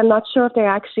because I'm not sure if they're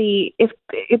actually, if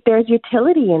there's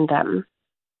utility in them.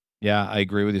 Yeah, I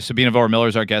agree with you. Sabina Vohra-Miller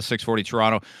is our guest, 640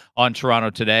 Toronto on Toronto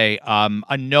Today.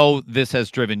 I know this has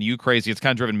driven you crazy. It's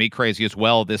kind of driven me crazy as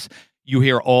well. This you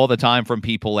hear all the time from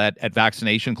people at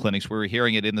vaccination clinics. We were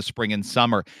hearing it in the spring and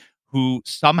summer, who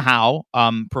somehow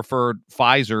preferred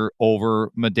Pfizer over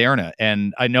Moderna.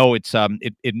 And I know it's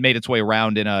it made its way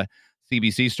around in a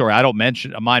CBC story. I don't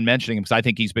mind mentioning him because I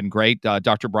think he's been great.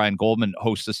 Dr. Brian Goldman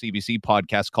hosts a CBC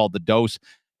podcast called The Dose,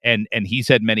 and he's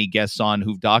had many guests on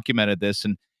who've documented this,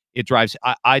 and it drives.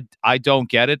 I don't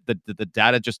get it. The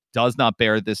data just does not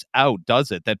bear this out,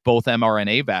 does it? That both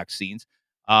mRNA vaccines,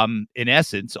 in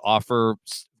essence, offer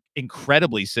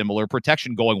incredibly similar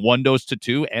protection, going 1 dose to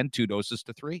 2 and 2 doses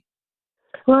to 3.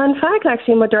 Well, in fact,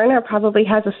 actually, Moderna probably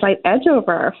has a slight edge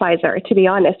over Pfizer, to be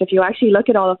honest. If you actually look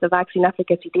at all of the vaccine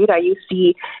efficacy data, you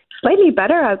see slightly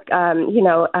better,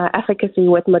 efficacy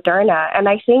with Moderna. And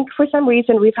I think for some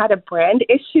reason we've had a brand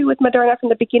issue with Moderna from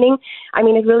the beginning. I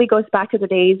mean, it really goes back to the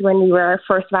days when we were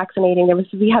first vaccinating.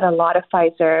 We had a lot of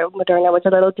Pfizer. Moderna was a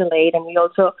little delayed, and we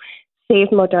also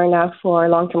saved Moderna for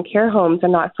long-term care homes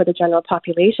and not for the general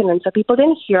population. And so people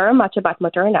didn't hear much about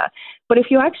Moderna. But if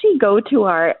you actually go to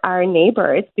our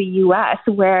neighbors, the U.S.,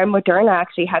 where Moderna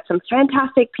actually had some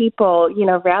fantastic people,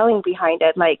 rallying behind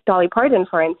it, like Dolly Parton,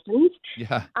 for instance.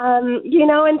 Yeah.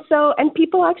 And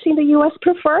people actually in the U.S.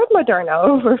 preferred Moderna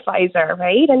over Pfizer,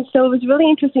 right? And so it was really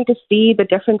interesting to see the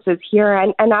differences here.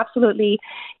 And absolutely,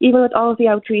 even with all of the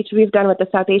outreach we've done with the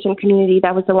South Asian community,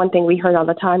 that was the one thing we heard all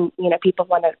the time. People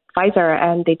wanted Pfizer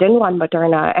and they didn't want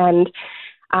Moderna. And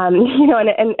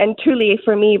and truly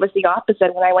for me, it was the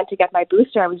opposite. When I went to get my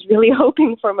booster, I was really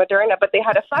hoping for Moderna, but they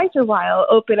had a Pfizer vial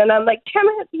open, and I'm like, damn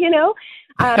it,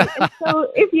 And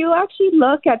so if you actually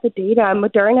look at the data,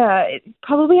 Moderna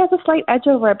probably has a slight edge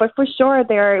over it, but for sure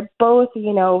they're both,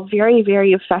 very,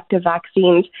 very effective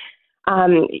vaccines.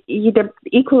 Either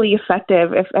equally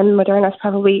effective, and Moderna is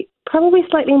probably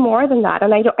slightly more than that.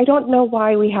 And I don't know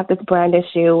why we have this brand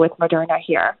issue with Moderna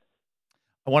here.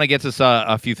 I want to get to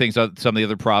a few things that some of the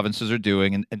other provinces are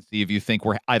doing and see if you think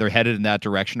we're either headed in that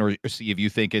direction or see if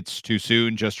you think it's too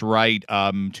soon, just right,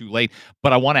 too late.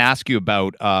 But I want to ask you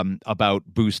about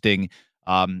boosting,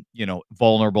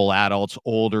 vulnerable adults,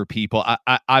 older people.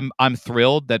 I'm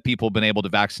thrilled that people have been able to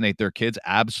vaccinate their kids.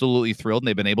 Absolutely thrilled. And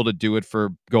they've been able to do it for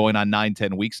going on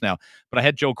 9-10 weeks now. But I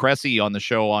had Joe Cressy on the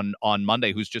show on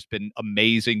Monday, who's just been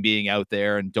amazing being out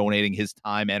there and donating his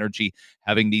time, energy,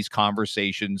 having these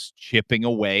conversations, chipping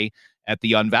away at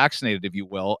the unvaccinated, if you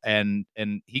will. And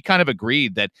he kind of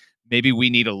agreed that maybe we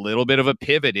need a little bit of a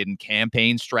pivot in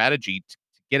campaign strategy to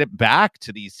get it back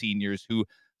to these seniors who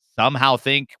somehow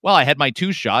think, well, I had my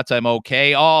 2 shots, I'm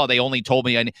okay. Oh, they only told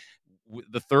me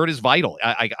the third is vital.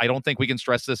 I don't think we can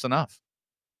stress this enough.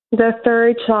 The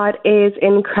third shot is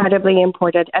incredibly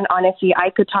important. And honestly, I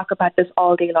could talk about this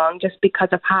all day long just because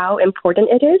of how important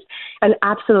it is. And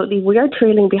absolutely, we are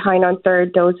trailing behind on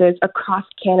third doses across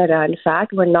Canada. In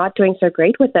fact, we're not doing so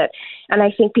great with it. And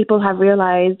I think people have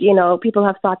realized, people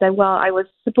have thought that, well, I was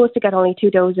supposed to get only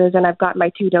 2 doses and I've got my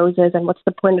 2 doses. And what's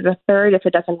the point of the third if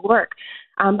it doesn't work?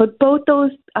 But both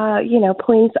those,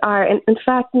 points are, in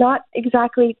fact, not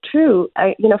exactly true.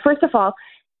 First of all,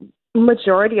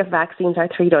 majority of vaccines are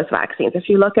 3-dose vaccines. If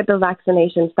you look at the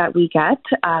vaccinations that we get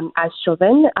as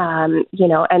children, and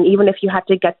even if you had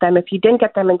to get them, if you didn't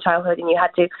get them in childhood and you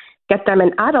had to get them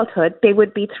in adulthood, they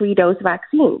would be 3-dose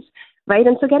vaccines, right?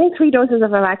 And so getting 3 doses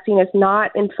of a vaccine is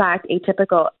not, in fact,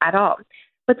 atypical at all.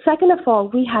 But second of all,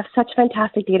 we have such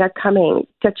fantastic data coming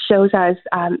that shows us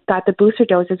that the booster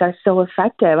doses are so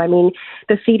effective. I mean,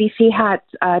 the CDC had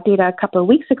data a couple of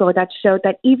weeks ago that showed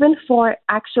that even for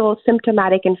actual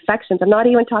symptomatic infections, I'm not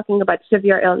even talking about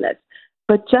severe illness,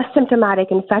 but just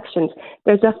symptomatic infections,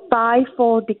 there's a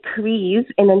 5-fold decrease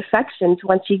in infections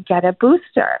once you get a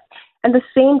booster. And the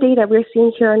same data we're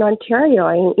seeing here in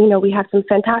Ontario. We have some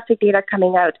fantastic data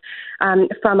coming out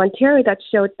from Ontario that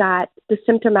showed that the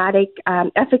symptomatic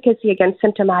efficacy against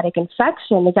symptomatic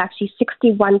infection is actually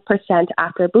 61%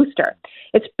 after a booster.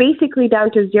 It's basically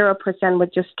down to 0%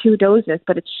 with just 2 doses,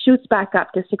 but it shoots back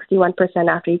up to 61%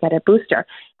 after you get a booster.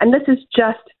 And this is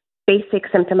just basic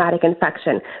symptomatic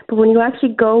infection. But when you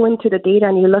actually go into the data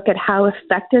and you look at how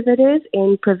effective it is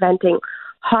in preventing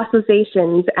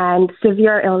hospitalizations and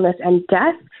severe illness and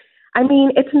death, I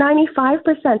mean, it's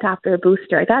 95% after a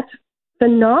booster. That's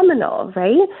phenomenal,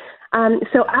 right?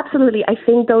 So absolutely, I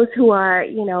think those who are,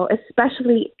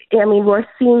 especially, we're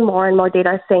seeing more and more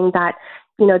data saying that,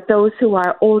 those who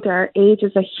are older, age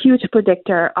is a huge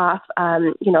predictor of,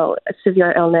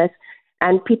 severe illness.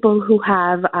 And people who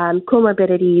have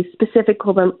comorbidities, specific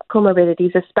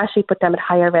comorbidities, especially put them at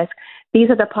higher risk. These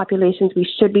are the populations we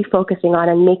should be focusing on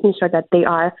and making sure that they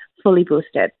are fully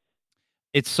boosted.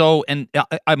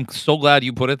 I'm so glad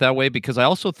you put it that way, because I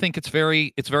also think it's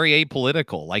very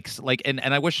apolitical.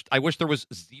 And I wish there was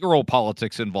zero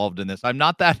politics involved in this. I'm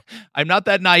not that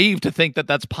naive to think that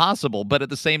that's possible, but at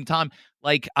the same time,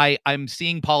 I'm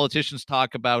seeing politicians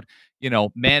talk about,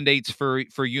 mandates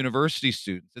for university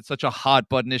students. It's such a hot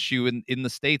button issue in the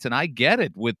States. And I get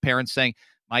it, with parents saying,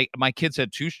 my kids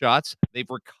had 2 shots. They've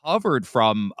recovered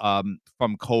from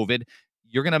COVID.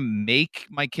 You're going to make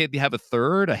my kid have a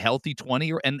third, a healthy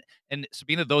 20, and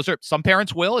Sabina, those are, some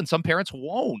parents will and some parents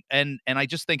won't. And I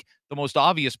just think the most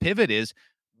obvious pivot is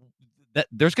that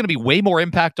there's going to be way more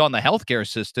impact on the healthcare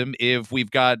system if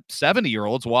we've got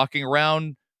 70-year-olds walking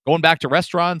around, going back to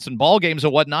restaurants and ball games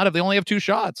and whatnot, if they only have 2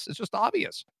 shots. It's just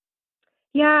obvious.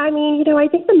 Yeah, I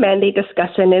think the mandate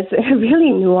discussion is a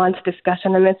really nuanced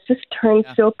discussion, and it's just turned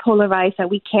so polarized that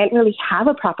we can't really have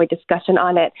a proper discussion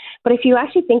on it. But if you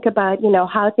actually think about,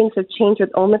 how things have changed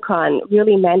with Omicron,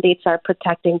 really mandates are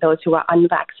protecting those who are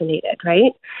unvaccinated,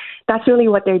 right? That's really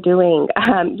what they're doing.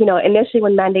 Initially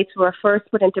when mandates were first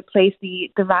put into place,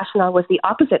 the rationale was the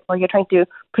opposite, where you're trying to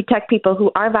protect people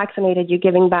who are vaccinated, you're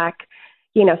giving back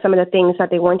some of the things that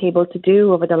they weren't able to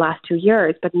do over the last 2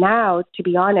 years. But now, to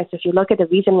be honest, if you look at the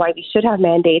reason why we should have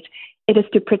mandates, it is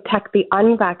to protect the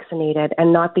unvaccinated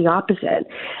and not the opposite.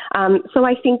 So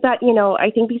I think that,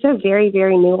 I think these are very,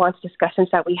 very nuanced discussions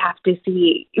that we have to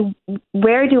see.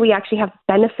 Where do we actually have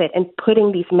benefit in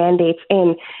putting these mandates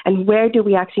in, and where do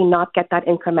we actually not get that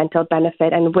incremental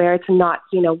benefit, and where it's not,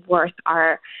 worth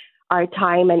our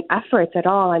time and efforts at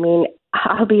all? I mean,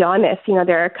 I'll be honest,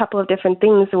 there are a couple of different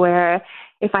things where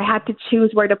if I had to choose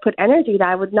where to put energy,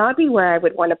 that would not be where I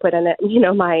would want to put in it,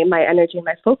 my energy and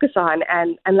my focus on.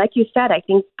 And like you said, I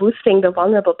think boosting the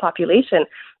vulnerable population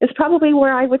is probably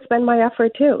where I would spend my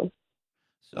effort too.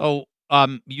 So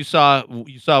you saw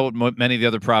what many of the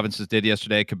other provinces did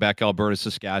yesterday: Quebec, Alberta,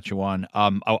 Saskatchewan. I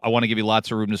want to give you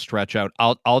lots of room to stretch out.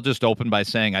 I'll just open by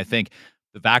saying I think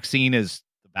the vaccine is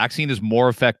more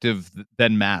effective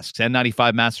than masks.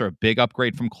 N95 masks are a big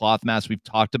upgrade from cloth masks. We've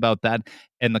talked about that.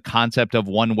 And the concept of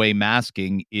one-way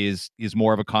masking is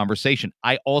more of a conversation.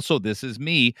 This is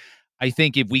me, I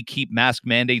think if we keep mask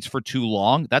mandates for too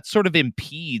long, that sort of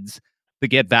impedes the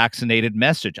get vaccinated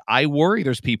message. I worry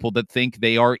there's people that think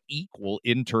they are equal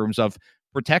in terms of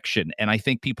protection. And I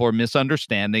think people are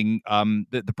misunderstanding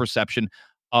the perception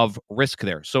of risk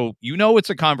there. So, it's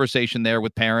a conversation there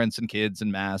with parents and kids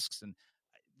and masks. And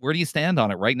where do you stand on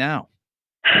it right now?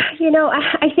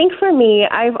 I think for me,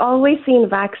 I've always seen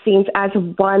vaccines as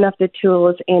one of the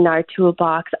tools in our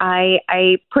toolbox. I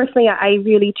personally, I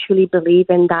really truly believe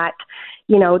in that,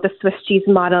 the Swiss cheese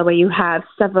model where you have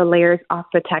several layers of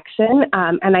protection.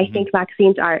 And I think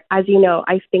vaccines are, as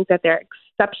I think that they're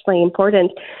exceptionally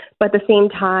important. But at the same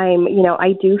time,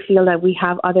 I do feel that we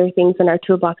have other things in our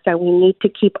toolbox that we need to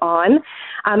keep on.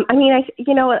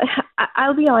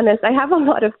 I'll be honest, I have a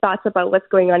lot of thoughts about what's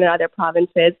going on in other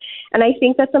provinces. And I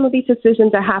think that some of these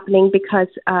decisions are happening because,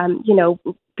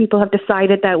 people have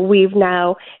decided that we've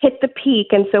now hit the peak,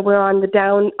 and so we're on the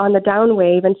down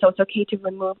wave, and so it's okay to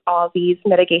remove all these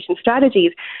mitigation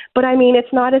strategies. But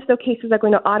it's not as though cases are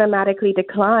going to automatically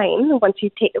decline once you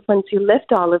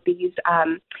lift all of these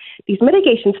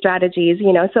mitigation strategies.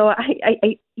 So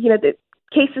the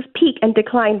cases peak and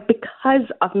decline because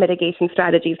of mitigation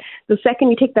strategies. The second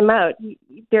you take them out,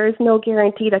 there is no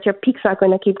guarantee that your peaks are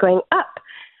going to keep going up.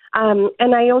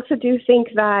 And I also do think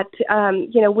that,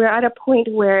 we're at a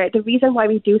point where the reason why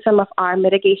we do some of our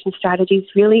mitigation strategies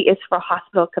really is for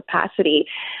hospital capacity,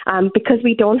 because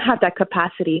we don't have that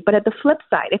capacity. But at the flip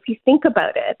side, if you think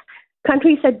about it,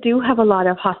 countries that do have a lot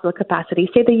of hospital capacity,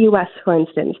 say the U.S., for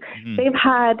instance, they've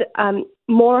had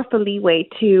more of a leeway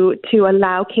to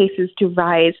allow cases to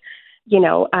rise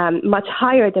much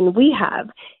higher than we have.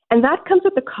 And that comes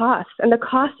with the cost. And the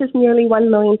cost is nearly 1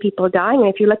 million people dying.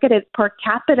 And if you look at it per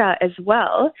capita as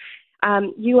well,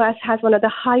 U.S. has one of the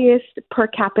highest per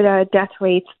capita death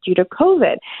rates due to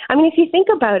COVID. I mean, if you think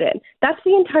about it, that's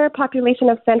the entire population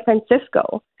of San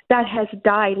Francisco that has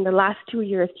died in the last 2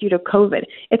 years due to COVID.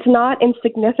 It's not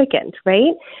insignificant,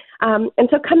 right? And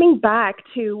so coming back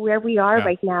to where we are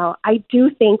right now, I do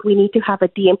think we need to have a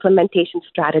de-implementation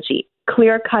strategy,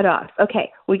 clear cutoff.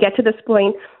 Okay, we get to this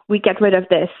point, we get rid of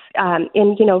this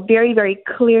in, very, very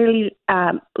clearly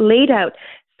laid out,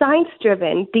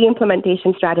 science-driven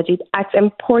de-implementation strategies. That's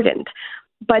important.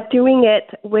 But doing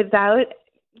it without,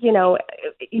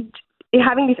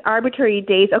 having these arbitrary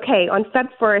days. Okay, on Feb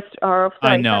 1st or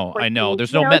I know.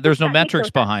 There's no metrics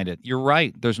behind it. You're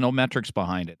right. There's no metrics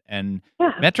behind it, and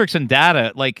metrics and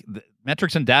data,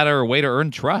 metrics and data are a way to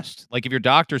earn trust. Like if your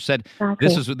doctor said,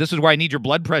 this is where I need your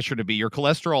blood pressure to be, your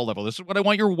cholesterol level, this is what I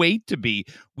want your weight to be,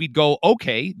 we'd go,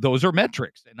 okay, those are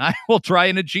metrics, and I will try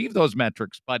and achieve those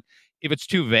metrics. But if it's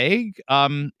too vague,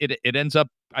 it ends up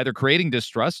either creating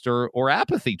distrust or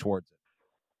apathy towards it.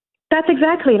 That's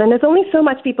exactly it. And there's only so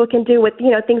much people can do with,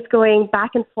 things going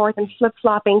back and forth and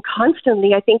flip-flopping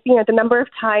constantly. I think, the number of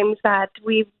times that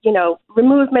we've,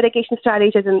 removed medication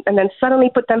strategies and then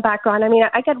suddenly put them back on. I mean,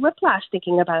 I get whiplash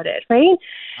thinking about it, right?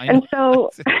 And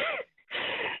so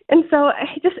and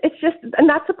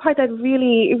that's the part that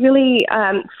really, really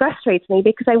frustrates me,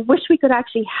 because I wish we could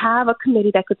actually have a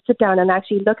committee that could sit down and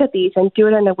actually look at these and do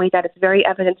it in a way that is very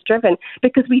evidence-driven,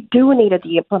 because we do need a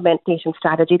de-implementation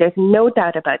strategy. There's no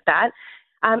doubt about that.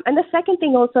 And the second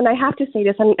thing also, and I have to say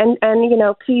this, and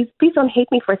please don't hate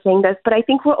me for saying this, but I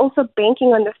think we're also banking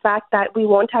on the fact that we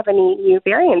won't have any new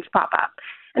variants pop up.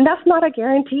 And that's not a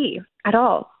guarantee at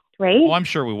all. Right? Oh, I'm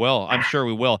sure we will.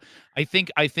 I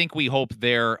think we hope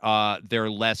they're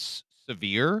less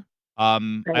severe.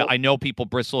 Right. I know people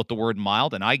bristle at the word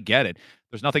mild, and I get it.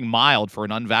 There's nothing mild for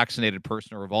an unvaccinated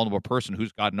person or a vulnerable person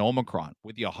who's got an Omicron.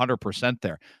 With you 100%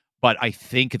 there. But I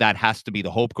think that has to be the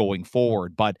hope going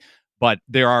forward. But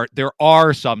there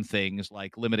are some things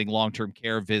like limiting long-term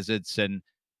care visits and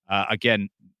again,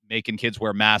 making kids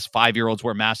wear masks, 5-year-olds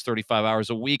wear masks 35 hours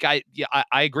a week. I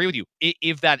agree with you.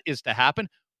 If that is to happen,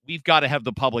 we've got to have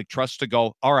the public trust to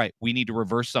go, all right, we need to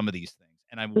reverse some of these things.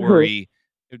 And I worry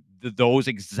those,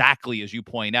 exactly as you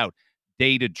point out,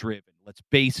 data-driven. Let's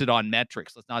base it on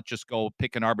metrics. Let's not just go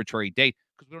pick an arbitrary date,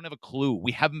 because we don't have a clue.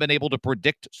 We haven't been able to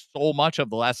predict so much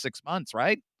of the last 6 months,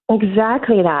 right?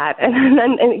 Exactly that,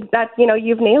 and that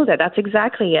you've nailed it. That's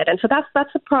exactly it. And so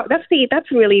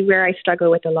that's really where I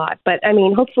struggle with a lot. But I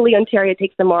mean, hopefully Ontario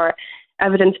takes the more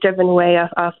evidence-driven way of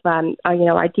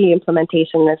our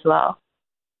de-implementation as well.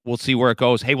 We'll see where it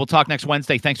goes. Hey, we'll talk next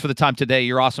Wednesday. Thanks for the time today.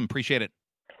 You're awesome. Appreciate it.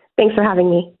 Thanks for having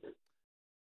me.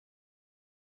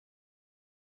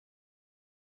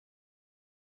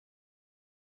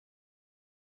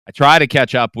 I try to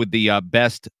catch up with the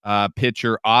best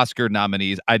picture Oscar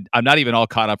nominees. I'm not even all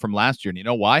caught up from last year. And you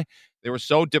know why? They were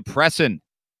so depressing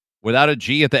without a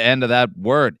G at the end of that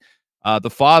word.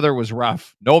 The Father was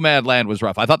rough. Nomadland was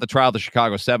rough. I thought The Trial of the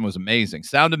Chicago 7 was amazing.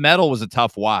 Sound of Metal was a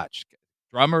tough watch.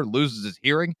 Drummer loses his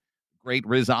hearing. Great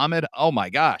Riz Ahmed. Oh, my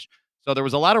gosh. So there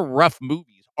was a lot of rough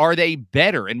movies. Are they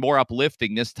better and more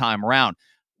uplifting this time around?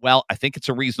 Well, I think it's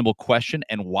a reasonable question,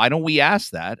 and why don't we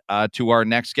ask that to our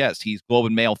next guest? He's Globe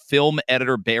and Mail film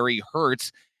editor Barry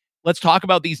Hertz. Let's talk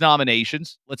about these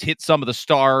nominations. Let's hit some of the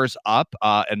stars up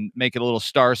and make it a little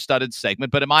star-studded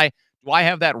segment. But do I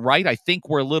have that right? I think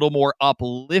we're a little more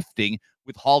uplifting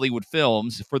with Hollywood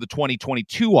films for the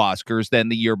 2022 Oscars than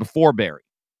the year before, Barry.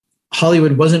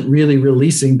 Hollywood wasn't really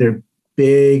releasing their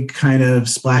big kind of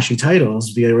splashy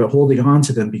titles. They were holding on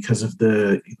to them because of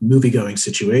the movie-going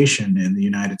situation in the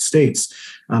United States.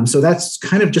 So that's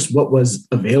kind of just what was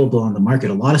available on the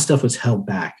market. A lot of stuff was held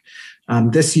back.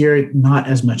 This year, not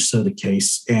as much so the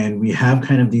case. And we have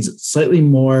kind of these slightly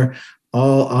more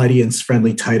all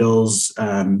audience-friendly titles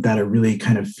that are really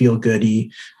kind of feel-goody.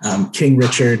 King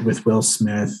Richard with Will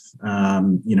Smith,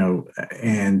 and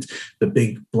the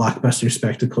big blockbuster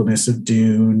spectacleness of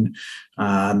Dune.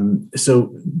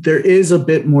 So there is a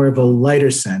bit more of a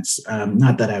lighter sense.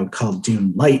 Not that I would call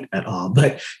Dune light at all,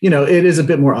 but it is a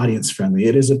bit more audience-friendly.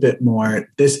 It is a bit more.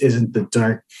 This isn't the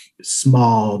dark,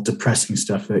 small, depressing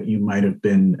stuff that you might have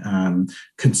been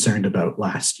concerned about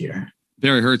last year.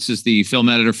 Barry Hertz is the film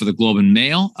editor for the Globe and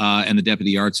Mail and the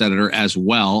deputy arts editor as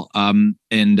well. And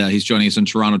he's joining us in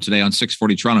Toronto today on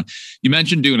 640 Toronto. You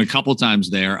mentioned Dune a couple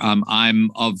times there. I'm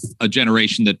of a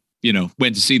generation that,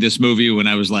 went to see this movie when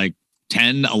I was like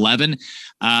 10, 11.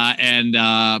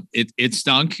 It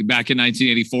stunk back in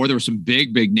 1984. There were some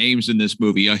big names in this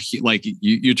movie. Like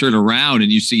you turn around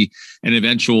and you see an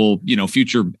eventual,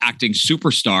 future acting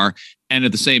superstar. And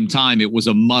at the same time, it was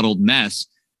a muddled mess.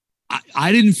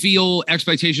 I didn't feel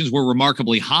expectations were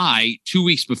remarkably high 2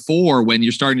 weeks before, when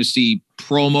you're starting to see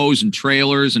promos and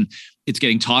trailers and it's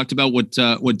getting talked about what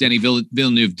Denis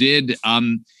Villeneuve did.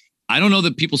 I don't know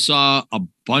that people saw a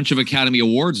bunch of Academy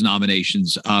Awards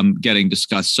nominations getting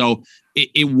discussed. So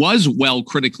it was well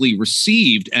critically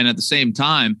received. And at the same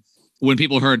time, when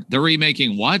people heard they're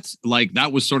remaking what, like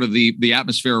that was sort of the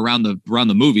atmosphere around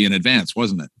the movie in advance,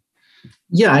 wasn't it?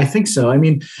 Yeah, I think so. I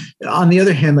mean, on the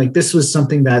other hand, like this was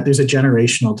something that there's a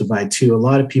generational divide too. A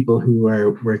lot of people who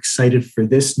were excited for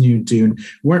this new Dune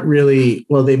weren't really,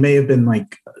 well, they may have been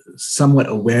like somewhat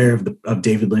aware of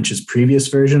David Lynch's previous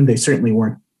version. They certainly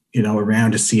weren't,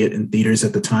 around to see it in theaters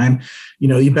at the time.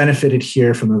 You benefited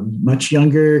here from a much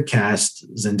younger cast,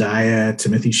 Zendaya,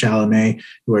 Timothée Chalamet,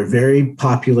 who are very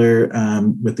popular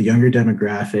with the younger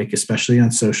demographic, especially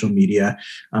on social media.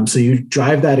 So you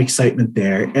drive that excitement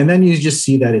there. And then you just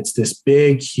see that it's this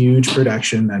big, huge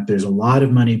production, that there's a lot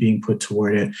of money being put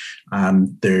toward it.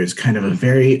 There's kind of a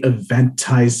very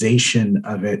eventization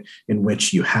of it, in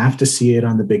which you have to see it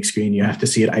on the big screen. You have to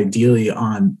see it ideally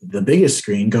on the biggest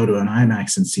screen, go to an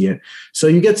IMAX and see it. So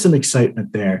you get some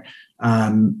excitement there.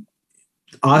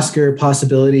 Oscar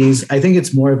possibilities, I think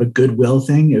it's more of a goodwill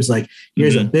thing. It was like,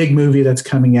 here's a big movie that's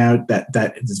coming out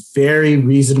that is very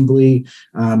reasonably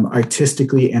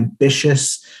artistically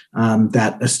ambitious,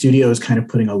 that a studio is kind of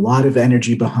putting a lot of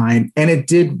energy behind, and it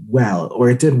did well, or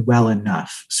it did well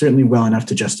enough, certainly well enough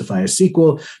to justify a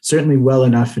sequel, certainly well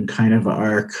enough in kind of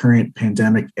our current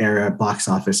pandemic era box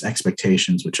office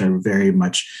expectations, which are very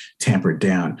much tampered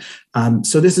down.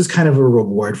 So this is kind of a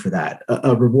reward for that,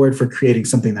 a reward for creating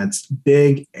something that's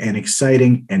big and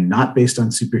exciting and not based on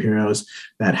superheroes,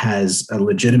 that has a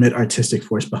legitimate artistic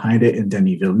force behind it in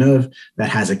Denis Villeneuve, that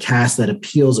has a cast that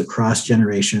appeals across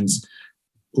generations.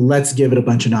 Let's give it a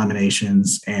bunch of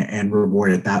nominations and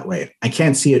reward it that way. I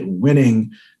can't see it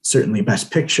winning certainly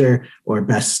Best Picture or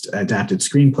Best Adapted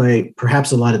Screenplay.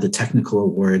 Perhaps a lot of the technical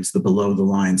awards, the below the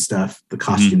line stuff, the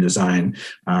costume design,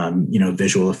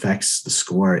 visual effects, the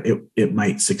score, it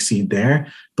might succeed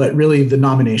there. But really the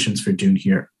nominations for Dune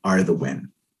here are the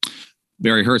win.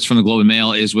 Barry Hertz from the Globe and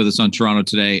Mail is with us on Toronto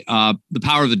Today. The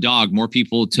Power of the Dog, more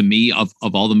people to me of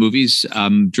all the movies,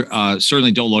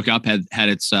 certainly Don't Look Up had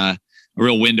its a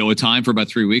real window of time for about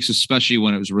 3 weeks, especially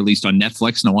when it was released on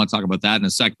Netflix. And I want to talk about that in a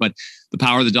sec. But The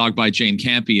Power of the Dog by Jane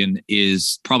Campion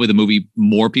is probably the movie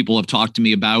more people have talked to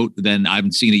me about than I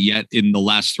haven't seen it yet in the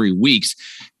last 3 weeks.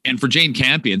 And for Jane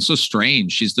Campion, so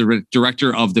strange. She's the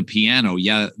director of The Piano.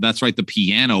 Yeah, that's right. The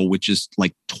Piano, which is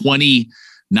like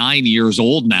 29 years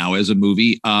old now as a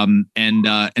movie. And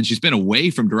she's been away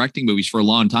from directing movies for a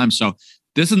long time. So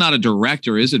this is not a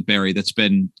director, is it, Barry, that's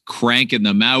been cranking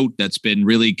them out, that's been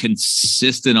really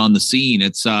consistent on the scene.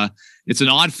 It's an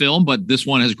odd film, but this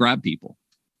one has grabbed people.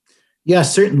 Yeah,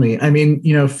 certainly. I mean,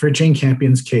 for Jane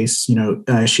Campion's case,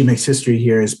 she makes history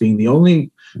here as being the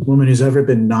only woman who's ever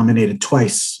been nominated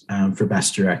twice for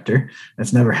Best Director.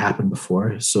 That's never happened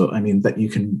before. So, I mean, that you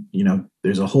can,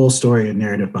 there's a whole story and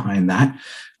narrative behind that.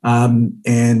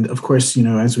 And of course,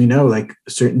 as we know, like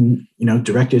certain,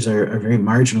 directors are very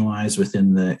marginalized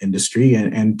within the industry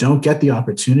and don't get the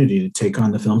opportunity to take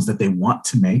on the films that they want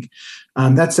to make.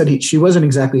 That said, she wasn't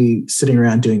exactly sitting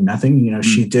around doing nothing.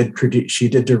 She did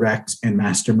direct and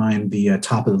mastermind the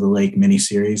Top of the Lake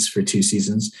miniseries for 2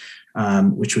 seasons,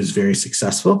 which was very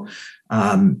successful.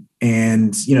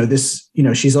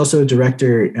 She's also a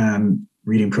director.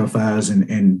 Reading profiles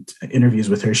and interviews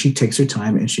with her, she takes her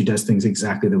time and she does things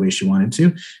exactly the way she wanted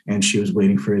to. And she was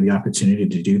waiting for the opportunity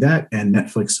to do that. And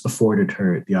Netflix afforded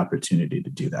her the opportunity to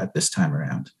do that this time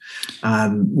around.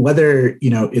 Whether,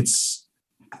 it's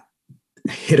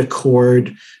hit a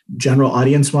chord general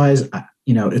audience wise,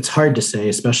 it's hard to say,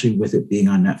 especially with it being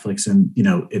on Netflix and,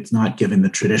 it's not given the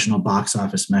traditional box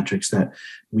office metrics that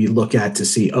we look at to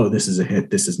see, oh, this is a hit,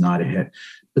 this is not a hit.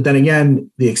 But then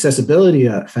again, the accessibility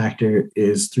factor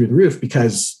is through the roof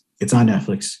because it's on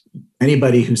Netflix.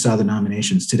 Anybody who saw the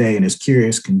nominations today and is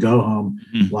curious can go home,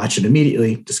 watch it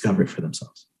immediately, discover it for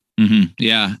themselves.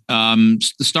 Yeah. The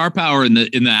star power in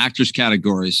the actors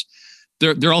categories,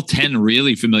 they're all 10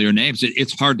 really familiar names.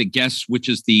 It's hard to guess which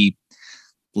is the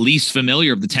least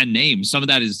familiar of the 10 names. Some of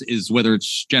that is whether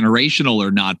it's generational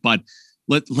or not, but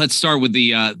let's start with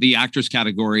the actors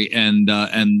category and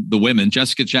the women.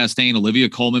 Jessica Chastain, Olivia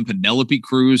Colman, Penelope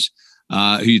Cruz,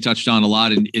 who you touched on a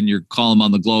lot in your column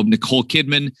on the Globe. Nicole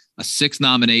Kidman, a 6th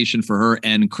nomination for her,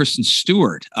 and Kristen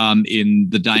Stewart in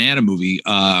the Diana movie,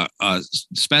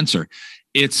 Spencer.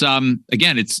 It's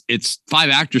again, it's 5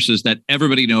 actresses that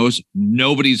everybody knows,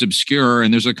 nobody's obscure,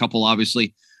 and there's a couple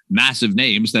obviously massive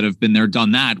names that have been there,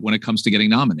 done that when it comes to getting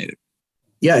nominated.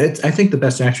 Yeah, I think the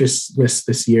Best Actress list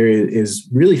this year is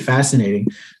really fascinating.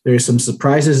 There are some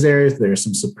surprises there. There are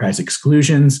some surprise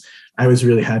exclusions. I was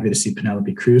really happy to see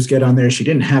Penelope Cruz get on there. She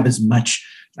didn't have as much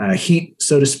heat,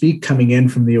 so to speak, coming in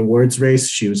from the awards race.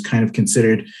 She was kind of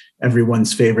considered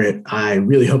everyone's favorite. I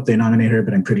really hope they nominate her,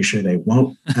 but I'm pretty sure they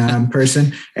won't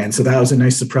person. And so that was a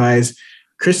nice surprise.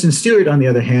 Kristen Stewart, on the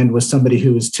other hand, was somebody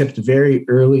who was tipped very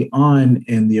early on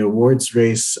in the awards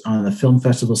race on the film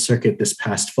festival circuit this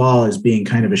past fall as being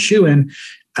kind of a shoo-in.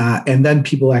 And then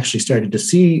people actually started to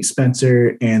see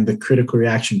Spencer, and the critical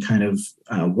reaction kind of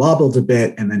wobbled a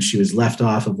bit. And then she was left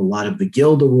off of a lot of the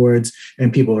Guild Awards,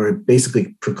 and people were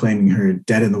basically proclaiming her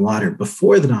dead in the water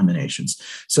before the nominations.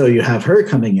 So you have her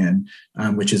coming in,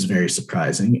 which is very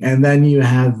surprising. And then you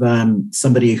have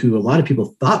somebody who a lot of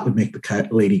people thought would make the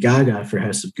cut, Lady Gaga for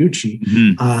House of Gucci,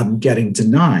 getting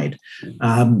denied.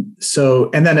 And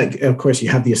then of course you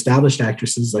have the established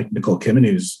actresses like Nicole Kidman,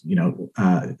 who's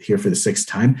here for the 6th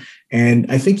time.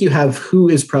 And I think you have who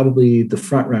is probably the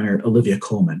front runner, Olivia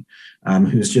Colman,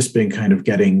 who's just been kind of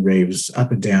getting raves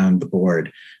up and down the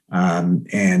board.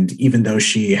 And even though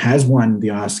she has won the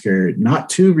Oscar not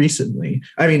too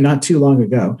long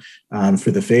ago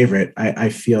for The Favorite, I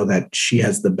feel that she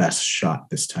has the best shot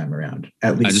this time around.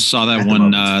 At least I just saw that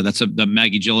one. That's the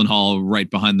Maggie Gyllenhaal right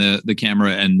behind the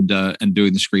camera and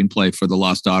doing the screenplay for The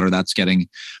Lost Daughter. That's getting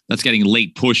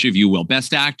late push, if you will.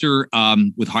 Best actor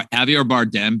with Javier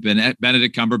Bardem,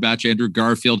 Benedict Cumberbatch, Andrew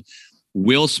Garfield,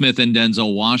 Will Smith, and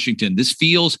Denzel Washington. This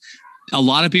feels. A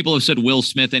lot of people have said Will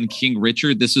Smith and King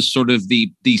Richard. This is sort of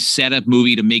the setup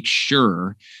movie to make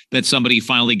sure that somebody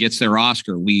finally gets their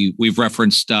Oscar. We've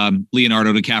referenced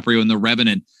Leonardo DiCaprio in The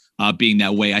Revenant being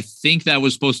that way. I think that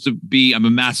was supposed to be. I'm a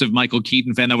massive Michael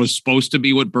Keaton fan. That was supposed to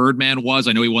be what Birdman was.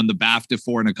 I know he won the BAFTA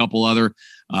for and a couple other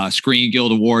Screen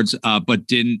Guild Awards, but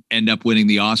didn't end up winning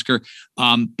the Oscar.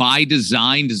 By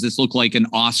design, does this look like an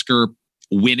Oscar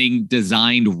winning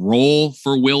designed role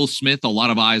for Will Smith? A lot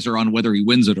of eyes are on whether he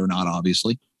wins it or not,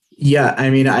 obviously. Yeah, I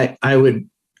mean,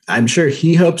 I'm sure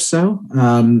he hopes so.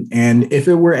 And if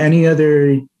it were any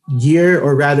other year,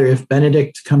 or rather if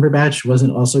Benedict Cumberbatch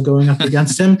wasn't also going up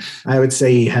against him, I would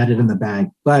say he had it in the bag.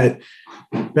 But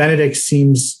Benedict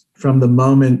seems, from the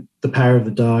moment The Power of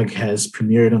the Dog has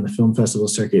premiered on the film festival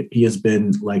circuit, he has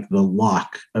been like the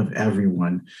lock of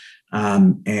everyone.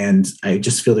 And I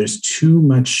just feel there's too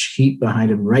much heat behind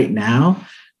him right now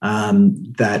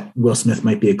that Will Smith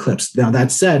might be eclipsed. Now, that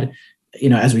said,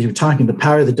 as we were talking, The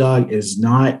Power of the Dog is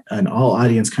not an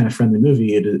all-audience kind of friendly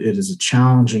movie. It is a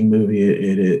challenging movie.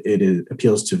 It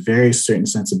appeals to very certain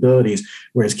sensibilities,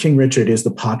 whereas King Richard is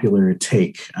the popular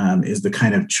take, is the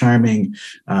kind of charming,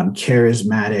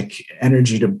 charismatic,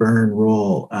 energy to burn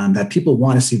role that people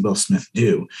want to see Will Smith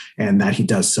do, and that he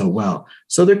does so well.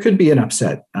 So there could be an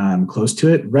upset close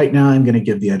to it. Right now, I'm going to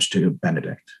give the edge to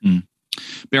Benedict.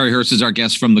 Barry Hurst is our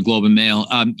guest from the Globe and Mail.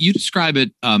 You describe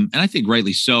it, and I think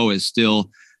rightly so, as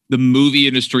still the movie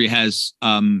industry has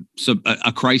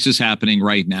a crisis happening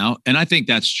right now. And I think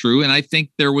that's true. And I think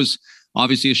there was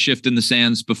obviously a shift in the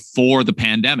sands before the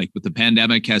pandemic, but the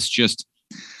pandemic has just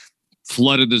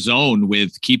flooded the zone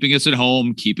with keeping us at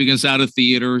home, keeping us out of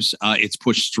theaters. It's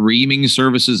pushed streaming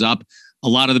services up. A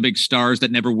lot of the big stars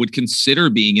that never would consider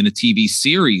being in a TV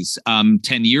series 10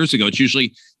 years ago. It's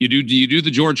usually you do the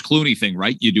George Clooney thing,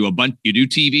 right? You do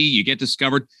TV, you get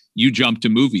discovered, you jump to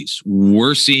movies.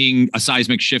 We're seeing a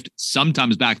seismic shift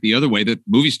sometimes back the other way, that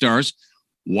movie stars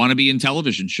want to be in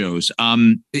television shows.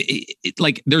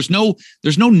 Like there's no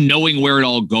knowing where it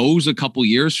all goes a couple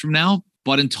years from now,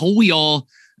 but until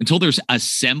there's a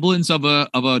semblance of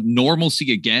a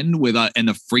normalcy again and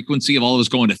the frequency of all of us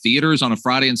going to theaters on a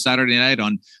Friday and Saturday night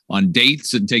on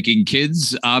dates and taking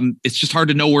kids, it's just hard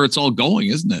to know where it's all going,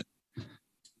 isn't it?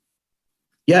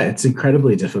 Yeah, it's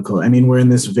incredibly difficult. I mean, we're in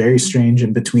this very strange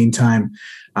in between time.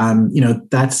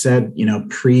 That said,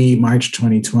 pre-March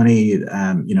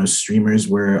 2020, streamers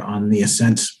were on the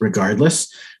ascent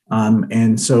regardless.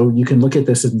 And so you can look at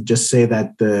this and just say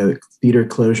that the theater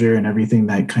closure and everything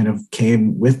that kind of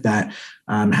came with that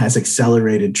has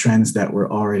accelerated trends that were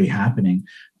already happening.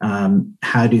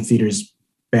 How do theaters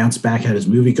bounce back? How does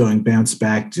moviegoing bounce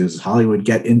back? Does Hollywood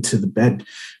get into the bed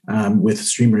with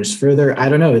streamers further? I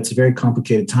don't know. It's a very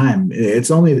complicated time.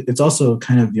 It's also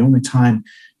kind of the only time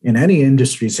in any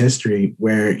industry's history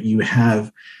where you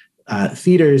have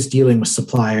theaters dealing with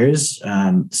suppliers,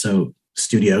 so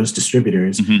studios,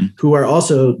 distributors, who are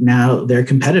also now their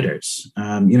competitors.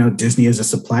 Disney is a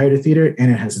supplier to theater,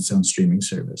 and it has its own streaming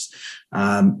service.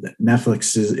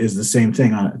 Netflix is the same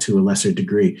thing to a lesser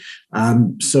degree.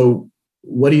 So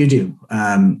what do you do?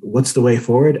 What's the way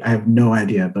forward? I have no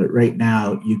idea. But right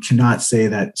now, you cannot say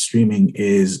that streaming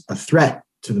is a threat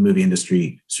to the movie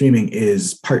industry. Streaming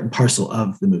is part and parcel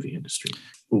of the movie industry.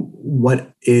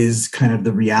 What is kind of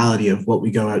the reality of what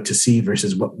we go out to see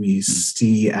versus what we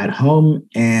see at home,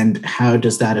 and how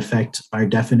does that affect our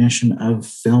definition of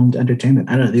filmed entertainment?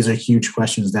 I don't know. These are huge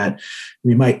questions that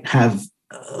we might have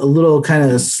a little kind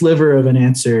of sliver of an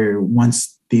answer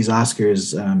once these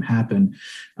Oscars happen.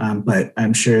 But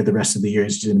I'm sure the rest of the year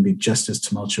is going to be just as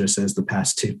tumultuous as the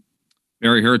past two.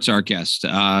 Barry Hertz, our guest.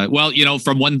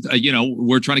 From one,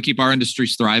 we're trying to keep our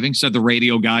industries thriving, said the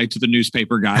radio guy to the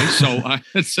newspaper guy. So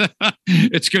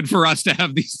it's good for us to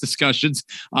have these discussions.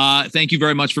 Thank you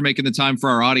very much for making the time for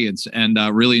our audience, and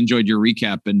really enjoyed your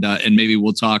recap. And maybe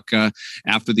we'll talk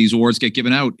after these awards get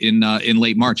given out in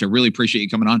late March. I really appreciate you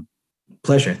coming on.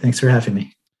 Pleasure. Thanks for having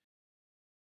me.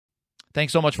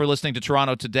 Thanks so much for listening to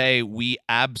Toronto Today. We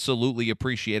absolutely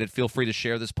appreciate it. Feel free to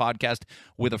share this podcast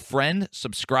with a friend,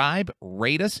 subscribe,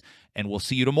 rate us, and we'll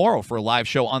see you tomorrow for a live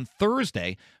show on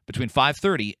Thursday between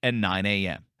 5:30 and 9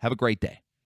 a.m. Have a great day.